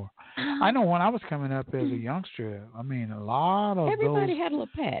no more. I know when I was coming up as a youngster, a lot of everybody had a little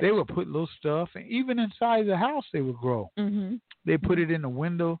patch. They would put little stuff, and even inside the house they would grow. Mm-hmm. They put it in the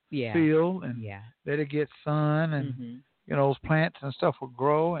window sill and let it get sun, and those plants and stuff would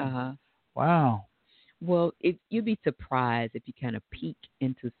grow. And, wow. Well, you'd be surprised if you kind of peek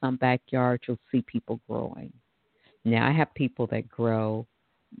into some backyard, you'll see people growing. Now, I have people that grow,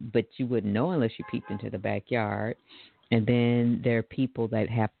 but you wouldn't know unless you peeked into the backyard. And then there are people that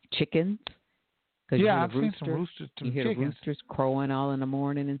have chickens. Yeah, I've seen some roosters. You hear the roosters crowing all in the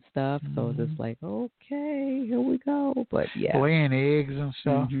morning and stuff. So it's just like, okay, here we go. But laying eggs and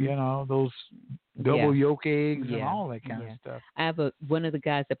stuff. Those double yolk eggs and all that kind of stuff. I have one of the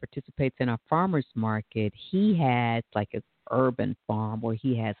guys that participates in our farmers market. He has like an urban farm where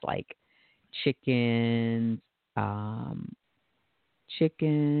he has like chickens,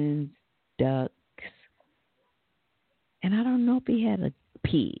 ducks, and I don't know if he had a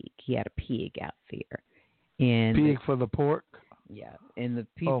pig. He had a pig out there. And pig for the pork? Yeah. And the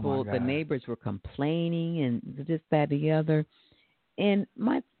people, the neighbors were complaining and this, that, the other. And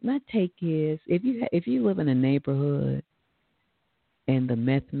my take is, if you live in a neighborhood and the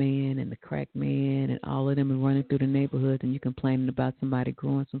meth man and the crack man and all of them are running through the neighborhood, and you complaining about somebody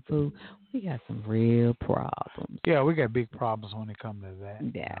growing some food, we got some real problems. Yeah, we got big problems when it comes to that.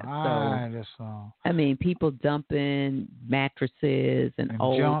 Yeah. I mean, people dumping mattresses and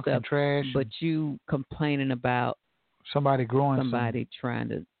old junk stuff, and trash, but you complaining about somebody trying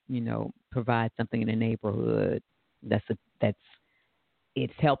to, provide something in the neighborhood.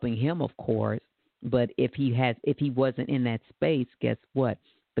 It's helping him, of course. But if he wasn't in that space, guess what?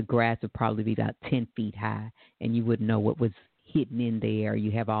 The grass would probably be about 10 feet high, and you wouldn't know what was hidden in there.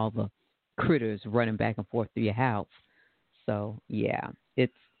 You have all the critters running back and forth through your house. So, yeah,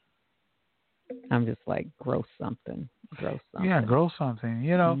 I'm just like, grow something. Yeah, grow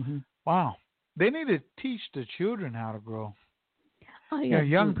something. Wow. They need to teach the children how to grow. Oh,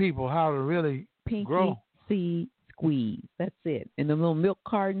 young people how to really grow. Seed, squeeze. That's it. And the little milk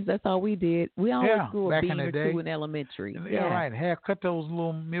cartons, that's all we did. We always grew a bean or two in elementary. Yeah, right. Cut those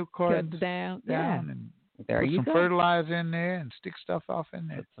little milk cartons down and there put some fertilizer in there and stick stuff off in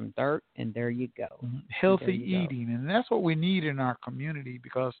there. Put some dirt, and there you go. Mm-hmm. Healthy eating. And that's what we need in our community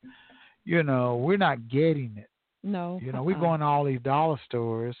because, we're not getting it. No. We're going to all these dollar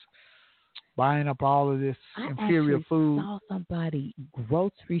stores, buying up all of this inferior food. I saw somebody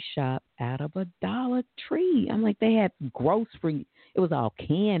grocery shop out of a Dollar Tree. I'm like, they had grocery. It was all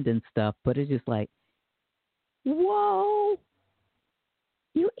canned and stuff, but it's just like, whoa,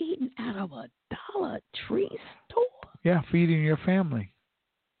 you eating out of a Dollar Tree store? Yeah, feeding your family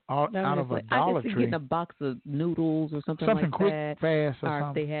out of a Dollar Tree. Getting a box of noodles or something like quick, that. Fast, or if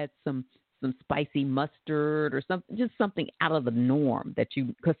something. they had some spicy mustard or something, just something out of the norm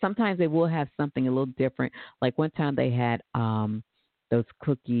because sometimes they will have something a little different. Like one time they had those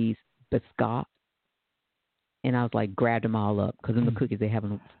cookies, biscuit, and I was like, grabbed them all up because in the cookies they have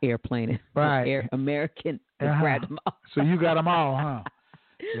an airplane, right? American, grabbed them all. So you got them all, huh?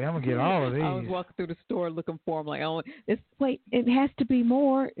 Yeah, I'm gonna get all of these. I was walking through the store looking for them, like, oh, it has to be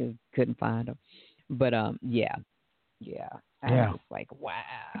more. Couldn't find them, but yeah. I was like,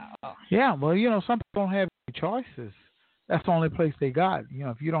 wow. Yeah, well, some people don't have any choices. That's the only place they got.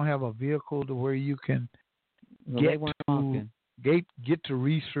 If you don't have a vehicle to where you can get to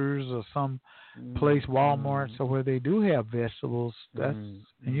Reese's or some place, Walmart, so where they do have vegetables, and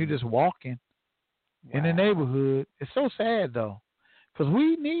you're just walking in the neighborhood. It's so sad, though, because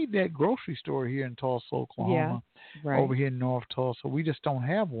we need that grocery store here in Tulsa, Oklahoma, over here in North Tulsa. We just don't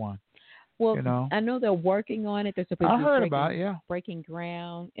have one. Well, I know they're working on it. They're supposed to be breaking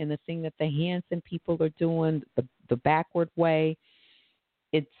ground, and the thing that the Hanson people are doing, the backward way,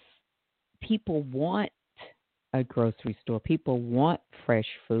 it's people want a grocery store. People want fresh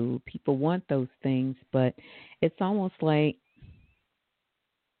food. People want those things, but it's almost like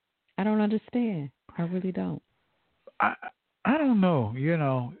I don't understand. I really don't. I don't know.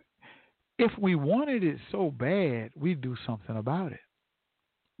 If we wanted it so bad, we'd do something about it.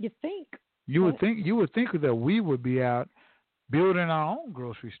 You think? You would think that we would be out building our own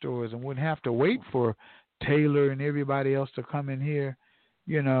grocery stores and wouldn't have to wait for Taylor and everybody else to come in here,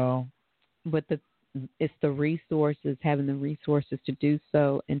 But it's the resources, having the resources to do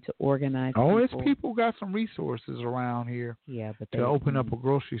so and to organize. It's people got some resources around here. Yeah, but to open up a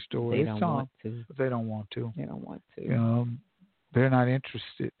grocery store. They don't want to. But they don't want to. They don't want to. They're not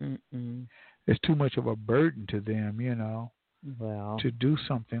interested. Mm-mm. It's too much of a burden to them, Well, to do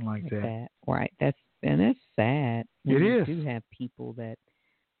something like that. Right. That's sad. It is. You do have people that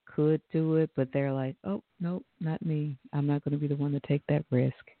could do it, but they're like, oh, no, not me. I'm not going to be the one to take that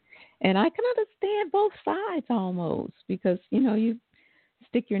risk. And I can understand both sides almost because, you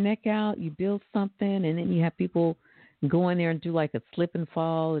stick your neck out, you build something, and then you have people go in there and do like a slip and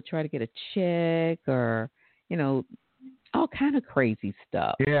fall to try to get a check or, all kind of crazy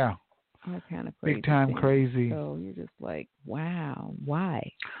stuff. Yeah. All kind of crazy. Big time things. crazy. So you're just like, wow,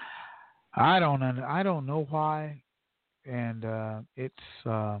 why? I don't know why, and it's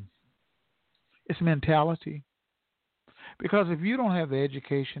mentality. Because if you don't have the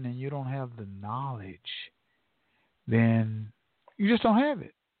education and you don't have the knowledge, then you just don't have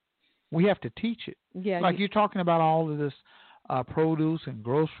it. We have to teach it. Yeah, like you're talking about all of this produce and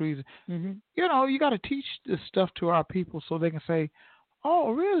groceries. Mm-hmm. You got to teach this stuff to our people so they can say,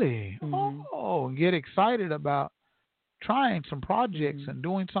 oh, really? Mm-hmm. Oh, and get excited about trying some projects and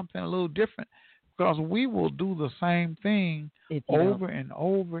doing something a little different because we will do the same thing over and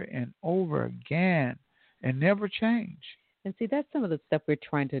over and over again and never change. And see, that's some of the stuff we're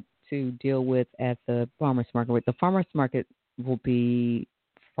trying to deal with at the farmers market. The farmers market will be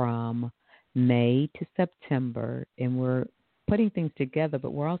from May to September, and we're putting things together,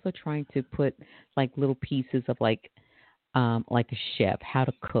 but we're also trying to put like little pieces of like like a chef, how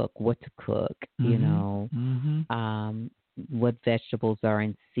to cook, what to cook, you know, what vegetables are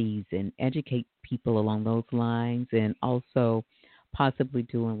in season, educate people along those lines, and also possibly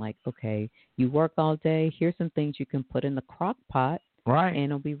doing like, okay, you work all day, here's some things you can put in the crock pot, right, and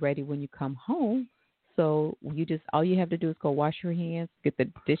it'll be ready when you come home. So you just, all you have to do is go wash your hands, get the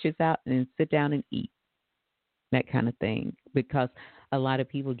dishes out, and then sit down and eat. That kind of thing. Because a lot of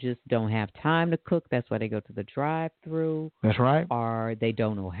people just don't have time to cook. That's why they go to the drive-through. That's right. Or they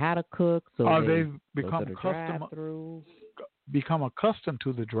don't know how to cook, so they've become accustomed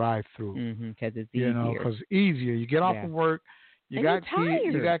to the drive-through. Because it's easier. You know, because it's easier. You get off of work, you got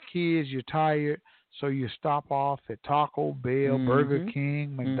kids, you're tired, so you stop off at Taco Bell, Burger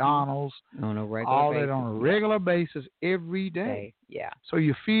King, McDonald's, on a regular all basis. that on a regular basis every day. Yeah. So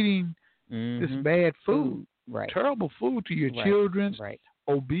you're feeding this bad food, terrible food to your children. Right.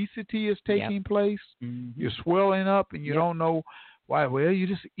 Obesity is taking place. You're swelling up, and you don't know why. Well, you're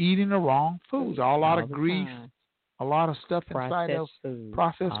just eating the wrong foods. A lot of grease, a lot of stuff inside those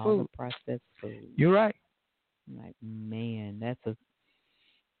processed food. Processed food. You're right. Like, man,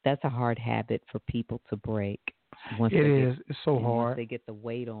 that's a hard habit for people to break. It's so hard. Once they get the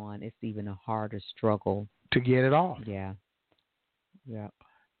weight on, it's even a harder struggle to get it off. Yeah.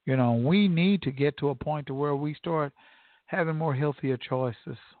 You know, we need to get to a point to where we start having more healthier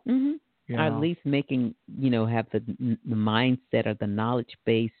choices. You know? At least making, have the mindset or the knowledge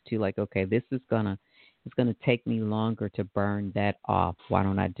base to like, okay, this is it's gonna take me longer to burn that off. Why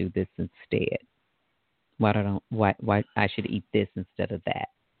don't I do this instead? Why I should eat this instead of that?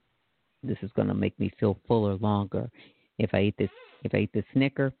 This is gonna make me feel fuller longer. If I eat this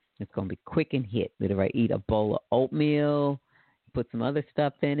Snicker, it's gonna be quick and hit. But if I eat a bowl of oatmeal, put some other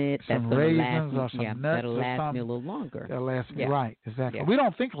stuff in it, some that's gonna raisins last or me. some nuts that'll or last something. me a little longer. That'll last me right, exactly. Yeah. We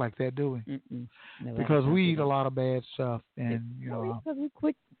don't think like that, do we? Because we eat a lot of bad stuff, and because we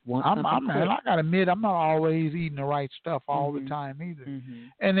quick. I gotta admit, I'm not always eating the right stuff all the time either.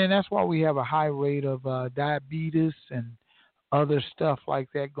 And then that's why we have a high rate of diabetes and other stuff like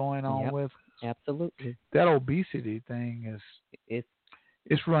that going on with us. Absolutely. That obesity thing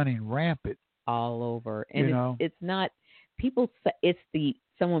it's running rampant all over, and it's not. People say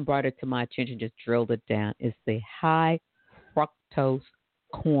someone brought it to my attention, just drilled it down. It's the high fructose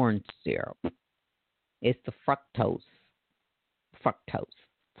corn syrup. It's the fructose,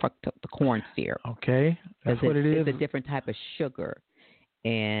 the corn syrup. Okay, that's what it is. It's a different type of sugar,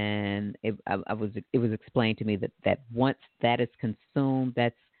 and it was explained to me that once that is consumed,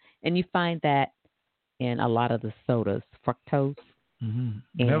 and you find that in a lot of the sodas, fructose.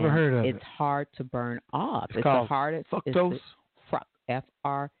 Never heard of it. It's hard to burn off. It's called fructose. Fructose.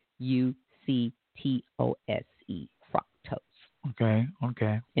 Fructose.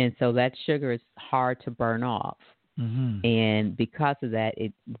 Okay. And so that sugar is hard to burn off. And because of that,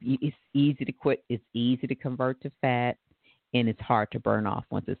 it's easy to quit. It's easy to convert to fat, and it's hard to burn off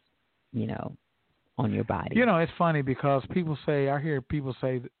once it's, on your body. It's funny because I hear people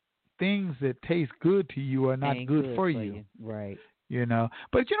say that things that taste good to you are not good for you. Right.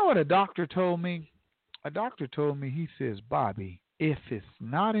 But you know what a doctor told me? A doctor told me, he says, Bobby, if it's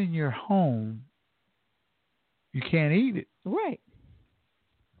not in your home, you can't eat it. Right.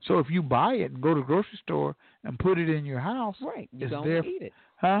 So if you buy it and go to the grocery store and put it in your house, you're going to eat it.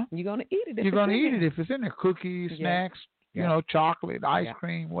 Huh? You're going to eat it. You're going to eat it if it's in there. Cookies, snacks, chocolate, ice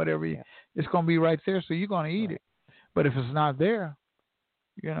cream, whatever. It's going to be right there, so you're going to eat it. But if it's not there,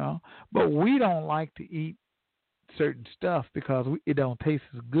 But we don't like to eat certain stuff because it don't taste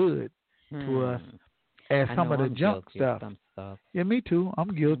as good to us as some of the junk stuff. Yeah, me too.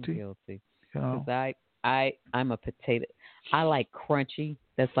 I'm guilty. Because I'm a potato. I like crunchy.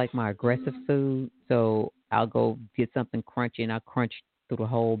 That's like my aggressive food. So I'll go get something crunchy and I'll crunch through the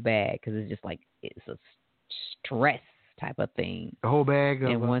whole bag because it's just like it's a stress type of thing. The whole bag of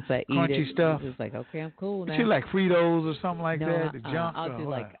and once I eat crunchy stuff. It's like, okay, I'm cool now. You like Fritos or something like that? The junk. I'll do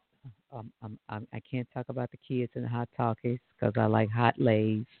like. I can't talk about the kids and the hot Talkies because I like hot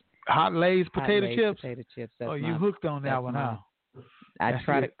Lays. Hot Lays potato chips. Potato chips. You hooked on that one, huh? I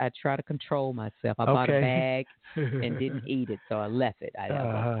try to control myself. I bought a bag and didn't eat it, so I left it.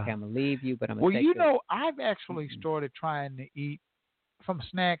 I'm gonna leave you, but I'm gonna take it. I've actually started trying to eat from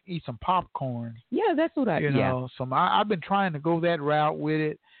snack, eat some popcorn. Yeah, that's what I. I've been trying to go that route with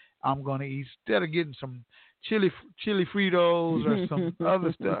it. I'm gonna eat instead of getting some chili Fritos or some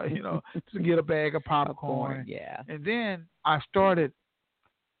other stuff, to get a bag of popcorn. Yeah. And then I started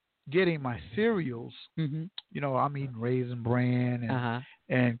getting my cereals. I'm eating Raisin Bran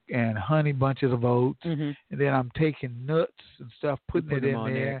and Honey Bunches of Oats. And then I'm taking nuts and stuff, putting it in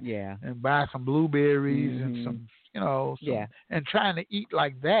there. Yeah. And buy some blueberries and some and trying to eat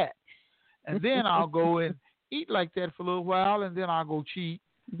like that. And then I'll go and eat like that for a little while, and then I'll go cheat.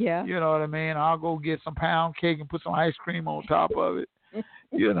 Yeah. You know what I mean? I'll go get some pound cake and put some ice cream on top of it. So.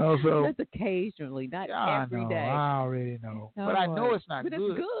 That's occasionally, not every day. I already know. But I know it's not good. But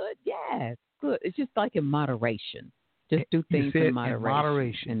it's good. Yeah, it's good. It's just like in moderation. Just do things in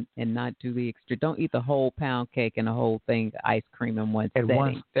moderation. And not do the extra. Don't eat the whole pound cake and the whole thing of ice cream in one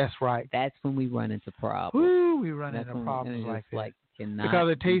setting. That's right. That's when we run into problems. Woo, we run into problems like that. Because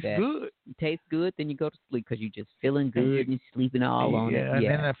it tastes good. It tastes good, then you go to sleep because you're just feeling good and you're sleeping all on it. And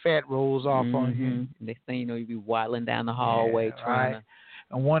then the fat rolls off on you. Next thing you know, you be waddling down the hallway trying to.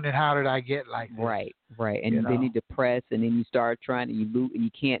 And wondering, how did I get like this? Right. And then you depress, and then you start trying to, you lose, and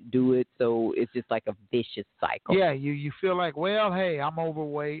you can't do it. So it's just like a vicious cycle. Yeah, you feel like, well, hey, I'm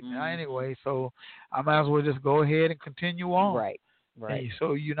overweight anyway, so I might as well just go ahead and continue on. Right. And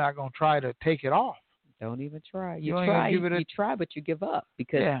so you're not going to try to take it off. Don't even try. You try, but you give up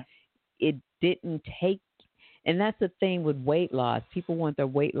because it didn't take. And that's the thing with weight loss. People want their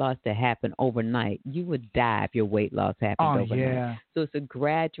weight loss to happen overnight. You would die if your weight loss happened overnight. Yeah. So it's a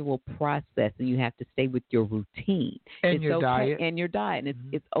gradual process, and you have to stay with your routine. And your diet. And your diet.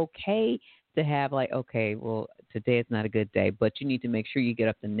 And it's okay to have okay, well, today is not a good day, but you need to make sure you get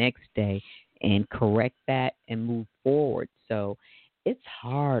up the next day and correct that and move forward. So it's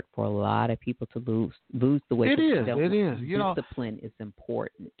hard for a lot of people to lose the weight. It is. Discipline is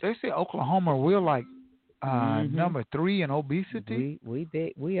important. They say Oklahoma, we're like number 3 in obesity.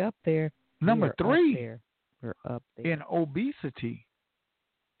 We up there. Number 3. We're up there in obesity.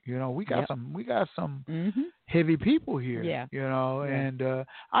 We got some heavy people here. Yeah. And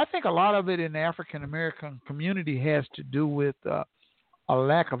I think a lot of it in the African American community has to do with a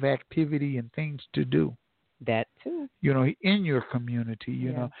lack of activity and things to do. That too. In your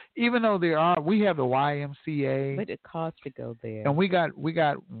community, even though we have the YMCA, but it costs to go there, and we got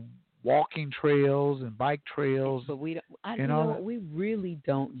walking trails and bike trails. But we don't. We really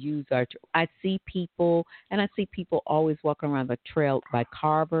don't use our. I see people always walking around the trail by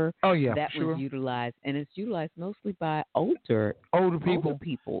Carver. Oh yeah, that was utilized, and it's utilized mostly by older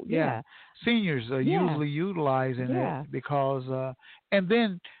people. Yeah, seniors are usually utilizing it because, and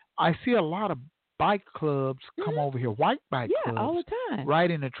then I see a lot of bike clubs come over here, white bike clubs, all the time, right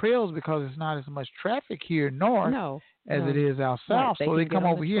in the trails because it's not as much traffic here north as it is out south. Right. So they come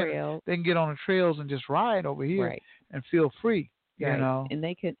over here, they can get on the trails and just ride over here and feel free. And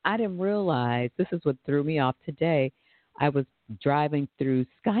they can. I didn't realize, this is what threw me off today. I was driving through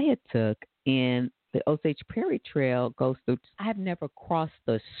Skiatook, and the Osage Prairie Trail goes through. I've never crossed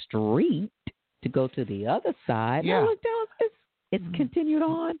the street to go to the other side. Yeah. I looked down. It's continued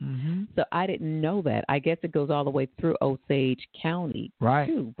on. Mm-hmm. So I didn't know that. I guess it goes all the way through Osage County,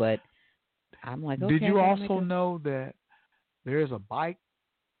 too. But I'm like, okay. Did you also know that there's a bike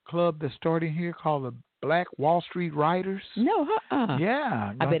club that's starting here called the Black Wall Street Riders? No,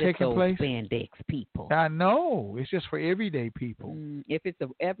 Yeah. I bet it's those place. spandex people. I know. It's just for everyday people. If it's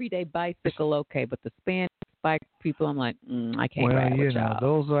an everyday bicycle, okay. But the spandex bike people, I'm like, I can't ride with y'all.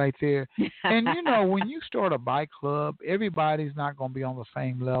 Those right there. And, when you start a bike club, everybody's not going to be on the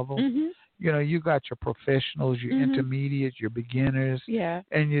same level. Mm-hmm. You got your professionals, your intermediates, your beginners,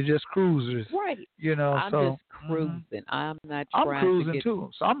 and you're just cruisers. Right. I'm just cruising. I'm not trying I'm cruising to get...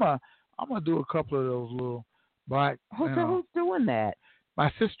 too. So I'm gonna do a couple of those little bike. Who's doing that?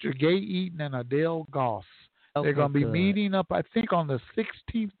 My sister Gay Eaton and Adele Goss. Okay, they're gonna be meeting up, I think, on the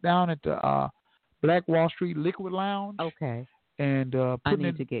 16th down at the Black Wall Street Liquid Lounge. Okay. And they're putting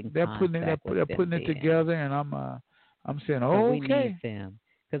it together, and I'm saying, we need them.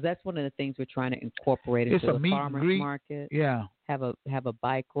 Because that's one of the things we're trying to incorporate into the farmers market. Yeah. Have a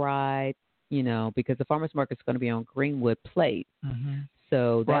bike ride, because the farmers market is going to be on Greenwood Place. Mm-hmm.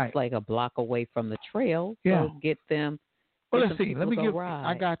 So that's like a block away from the trail. Yeah. So get them. Well, let's see. Let me give. Ride.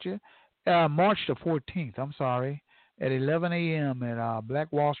 I got you. March the 14th. I'm sorry. At 11 a.m. at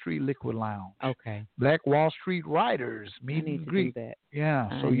Black Wall Street Liquid Lounge. Okay. Black Wall Street Riders meet and greet. Do that. Yeah.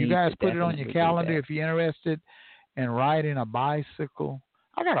 So you guys put it on your calendar if you're interested in riding a bicycle.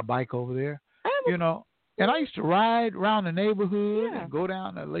 I got a bike over there, and I used to ride around the neighborhood and go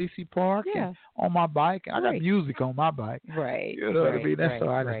down to Laskey Park and on my bike. I got music on my bike. Right. What I mean? That's so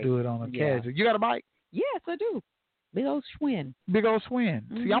I just do it on a casual. You got a bike? Yes, I do. Big old Schwinn.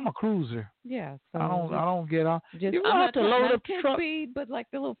 Mm-hmm. See, I'm a cruiser. Yeah. So I don't get off. You have to load up the truck. Speed, but like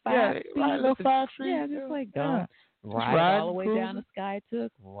the little 5 speed. Yeah, little 5 speed. Yeah, just like go. Ride it all the way down to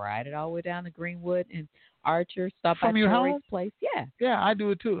Skiatook. Ride it all the way down to Greenwood and Archer. Stop by Tori's place. Yeah. Yeah, I do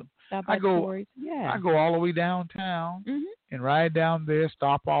it too. Stop by Tori's. Yeah. I go all the way downtown, and ride down there,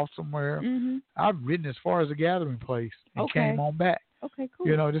 stop off somewhere. Mm-hmm. I've ridden as far as the gathering place and came on back. Okay, cool.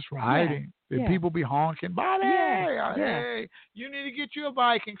 You know, just riding. Yeah. People be honking, Bobby, hey, you need to get you a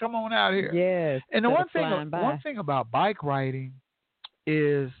bike and come on out here. Yes. And the one thing about bike riding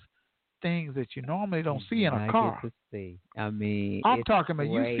is things that you normally don't see in a car. Get to see. I mean, I'm talking about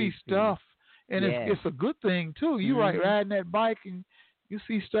you see stuff, and it's a good thing too. You riding that bike and you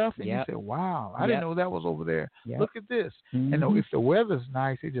see stuff, and you say, "Wow, I didn't know that was over there. Look at this." And if the weather's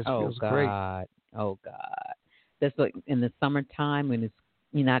nice, it just feels great. Oh God, that's like in the summertime when it's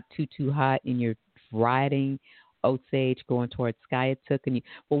not too hot and you're riding Osage going towards Skiatook,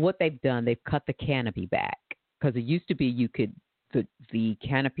 what they've done, they've cut the canopy back because it used to be you could. The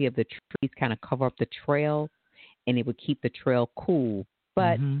canopy of the trees kind of cover up the trail, and it would keep the trail cool.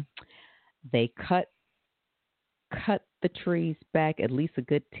 But they cut the trees back at least a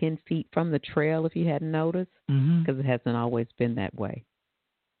good 10 feet from the trail, if you hadn't noticed, because it hasn't always been that way.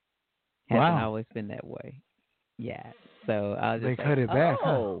 Always been that way. Yeah. So I was just cut it back.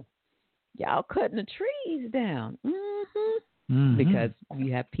 Oh, y'all cutting the trees down. Because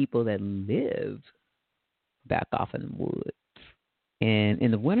you have people that live back off in the woods. And in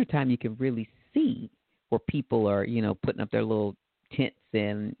the wintertime, you can really see where people are, putting up their little tents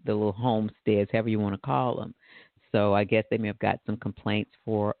and the little homesteads, however you want to call them. So I guess they may have got some complaints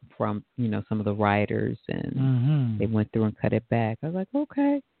from some of the riders, and they went through and cut it back. I was like,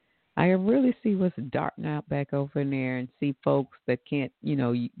 okay, I really see what's darting out back over in there and see folks that can't,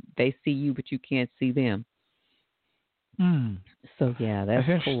 they see you, but you can't see them. So, yeah,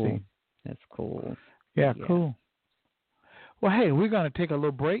 that's cool. That's cool. Yeah, cool. Well, hey, we're going to take a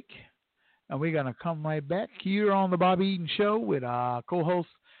little break, and we're going to come right back. You're on the Bobby Eaton Show with co-host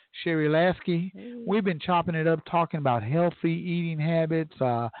Sherry Laskey. We've been chopping it up, talking about healthy eating habits,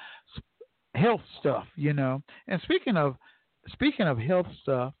 health stuff, And speaking of health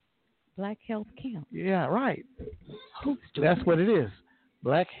stuff, Black Health Counts. Yeah, right. That's what it is.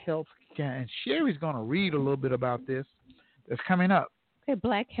 Black Health Counts. And Sherry's going to read a little bit about this. That's coming up. Okay,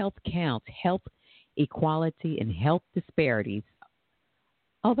 Black Health Counts. Health equality and health disparities.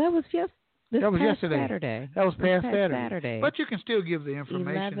 Oh, that was yesterday. Saturday. That was past Saturday. But you can still give the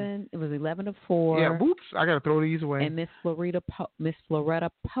information. It was 11 to 4. Yeah, whoops, I got to throw these away. And Miss Floretta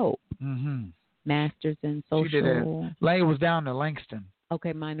Pope, Masters in Social. She did that. It was down to Langston.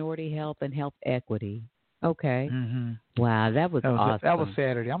 Okay, Minority Health and Health Equity. Okay. Wow, that was awesome. That was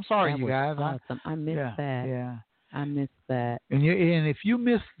Saturday. I'm sorry, you guys. Awesome. I missed that. Yeah. I missed that. And if you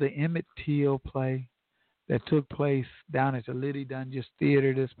missed the Emmett Till play that took place down at the Liddy Dungeons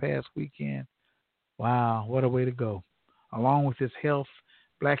Theater this past weekend, wow, what a way to go. Along with this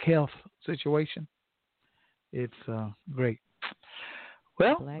black health situation, it's great.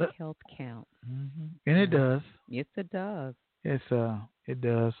 Well, Black Health Counts. And it does. Yes, it does. It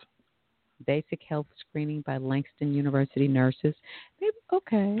does. Basic health screening by Langston University nurses.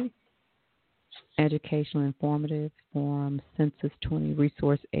 Okay. Educational, informative forum, Census 20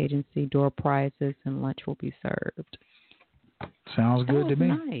 Resource Agency, door prizes, and lunch will be served. Sounds good to me.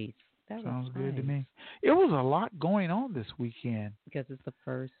 Nice. Sounds good to me. It was a lot going on this weekend. Because it's the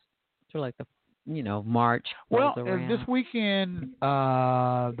first, March. Well, this weekend,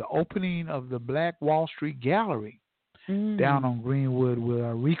 the opening of the Black Wall Street Gallery down on Greenwood with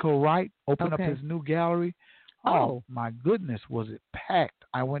Rico Wright opened up his new gallery. Oh, my goodness, was it packed.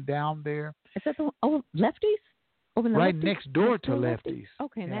 I went down there. Is that the Lefties? Right next door to Lefties.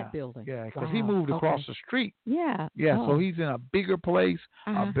 Okay, in that building. Yeah, because he moved across the street. Yeah. Yeah, so he's in a bigger place,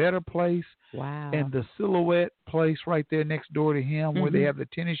 a better place. Wow. And the Silhouette place right there next door to him where they have the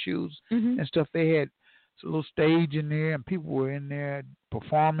tennis shoes and stuff. They had a little stage in there, and people were in there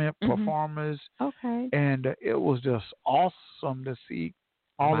performers. Okay. And it was just awesome to see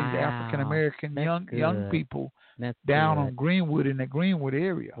all these African American young people down on Greenwood in the Greenwood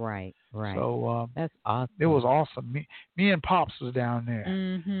area. Right. So that's awesome. It was awesome. Me and Pops was down there.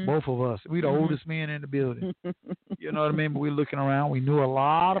 Both of us. We the oldest men in the building. You know what I mean? But we looking around. We knew a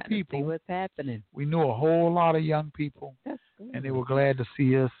lot of people. See what's happening. We knew a whole lot of young people. That's good. And they were glad to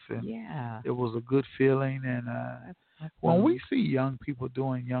see us. And it was a good feeling. And when we see young people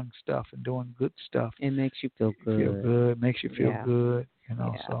doing young stuff and doing good stuff, it makes you feel good. Makes you feel good.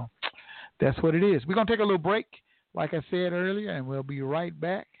 So that's what it is. We're going to take a little break, like I said earlier, and we'll be right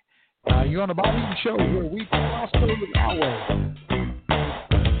back. You're on the Bobby Eaton Show, where we tell our stories our way.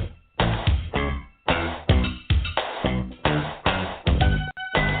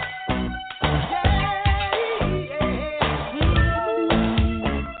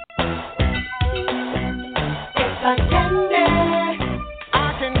 I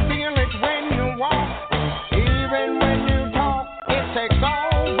can feel it when you walk, even when you talk.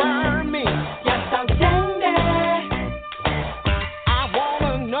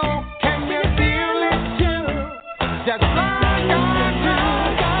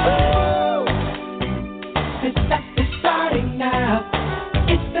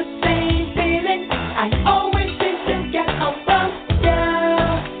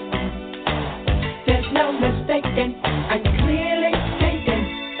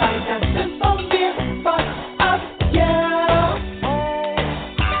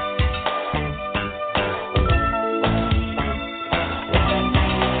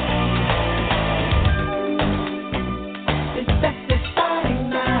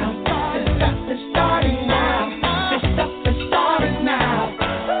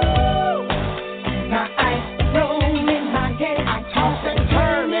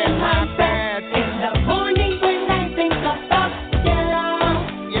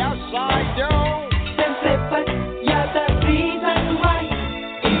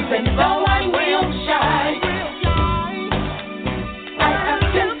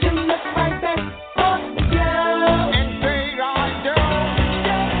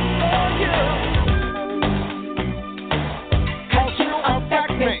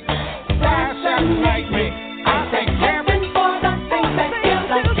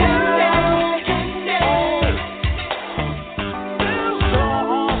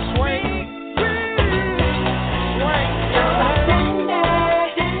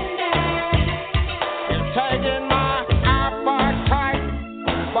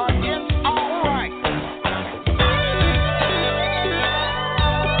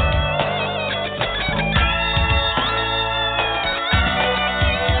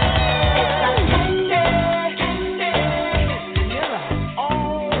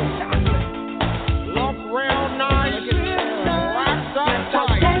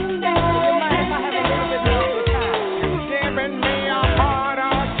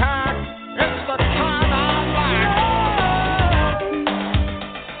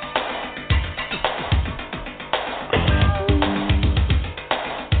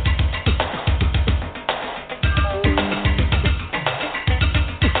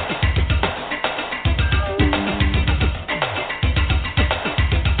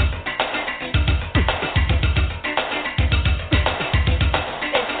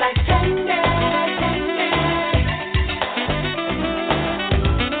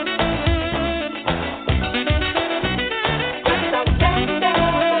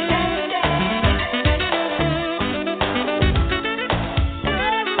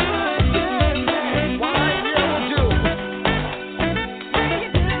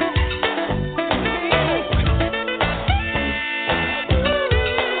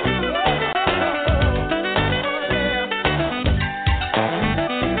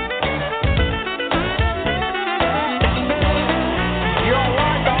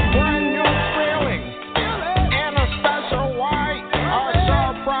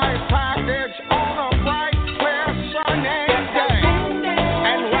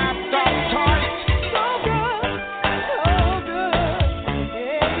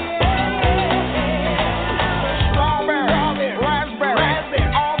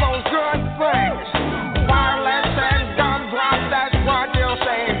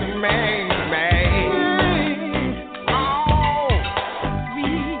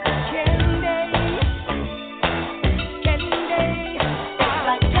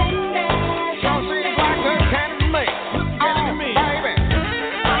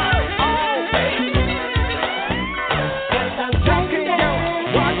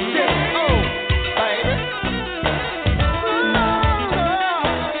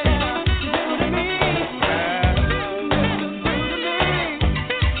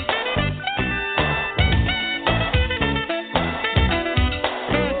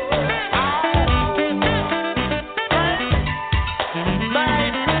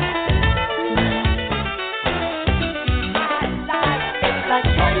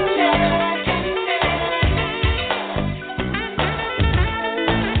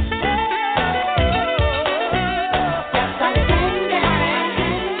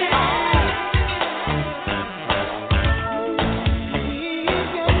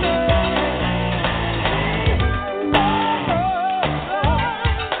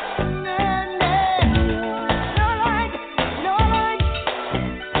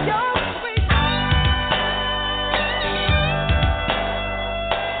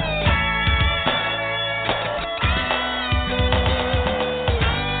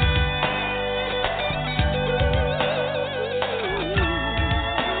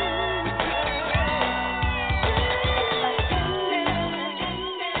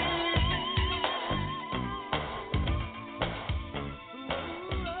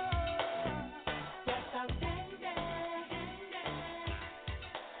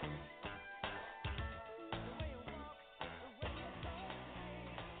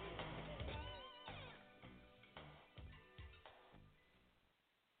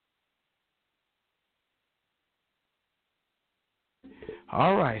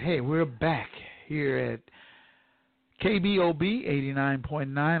 All right. Hey, we're back here at KBOB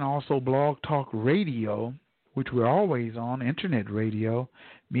 89.9, also Blog Talk Radio, which we're always on, internet radio.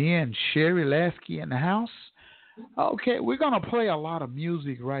 Me and Sherry Laskey in the house. Okay, we're going to play a lot of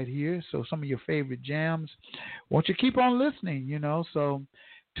music right here, so some of your favorite jams. Won't you keep on listening, so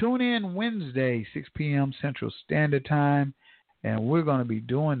tune in Wednesday, 6 p.m. Central Standard Time, and we're going to be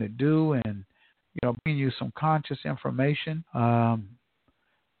doing the do and, bringing you some conscious information.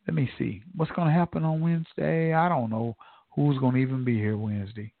 Let me see. What's going to happen on Wednesday? I don't know who's going to even be here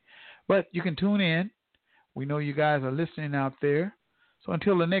Wednesday. But you can tune in. We know you guys are listening out there. So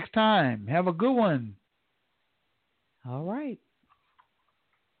until the next time, have a good one. All right.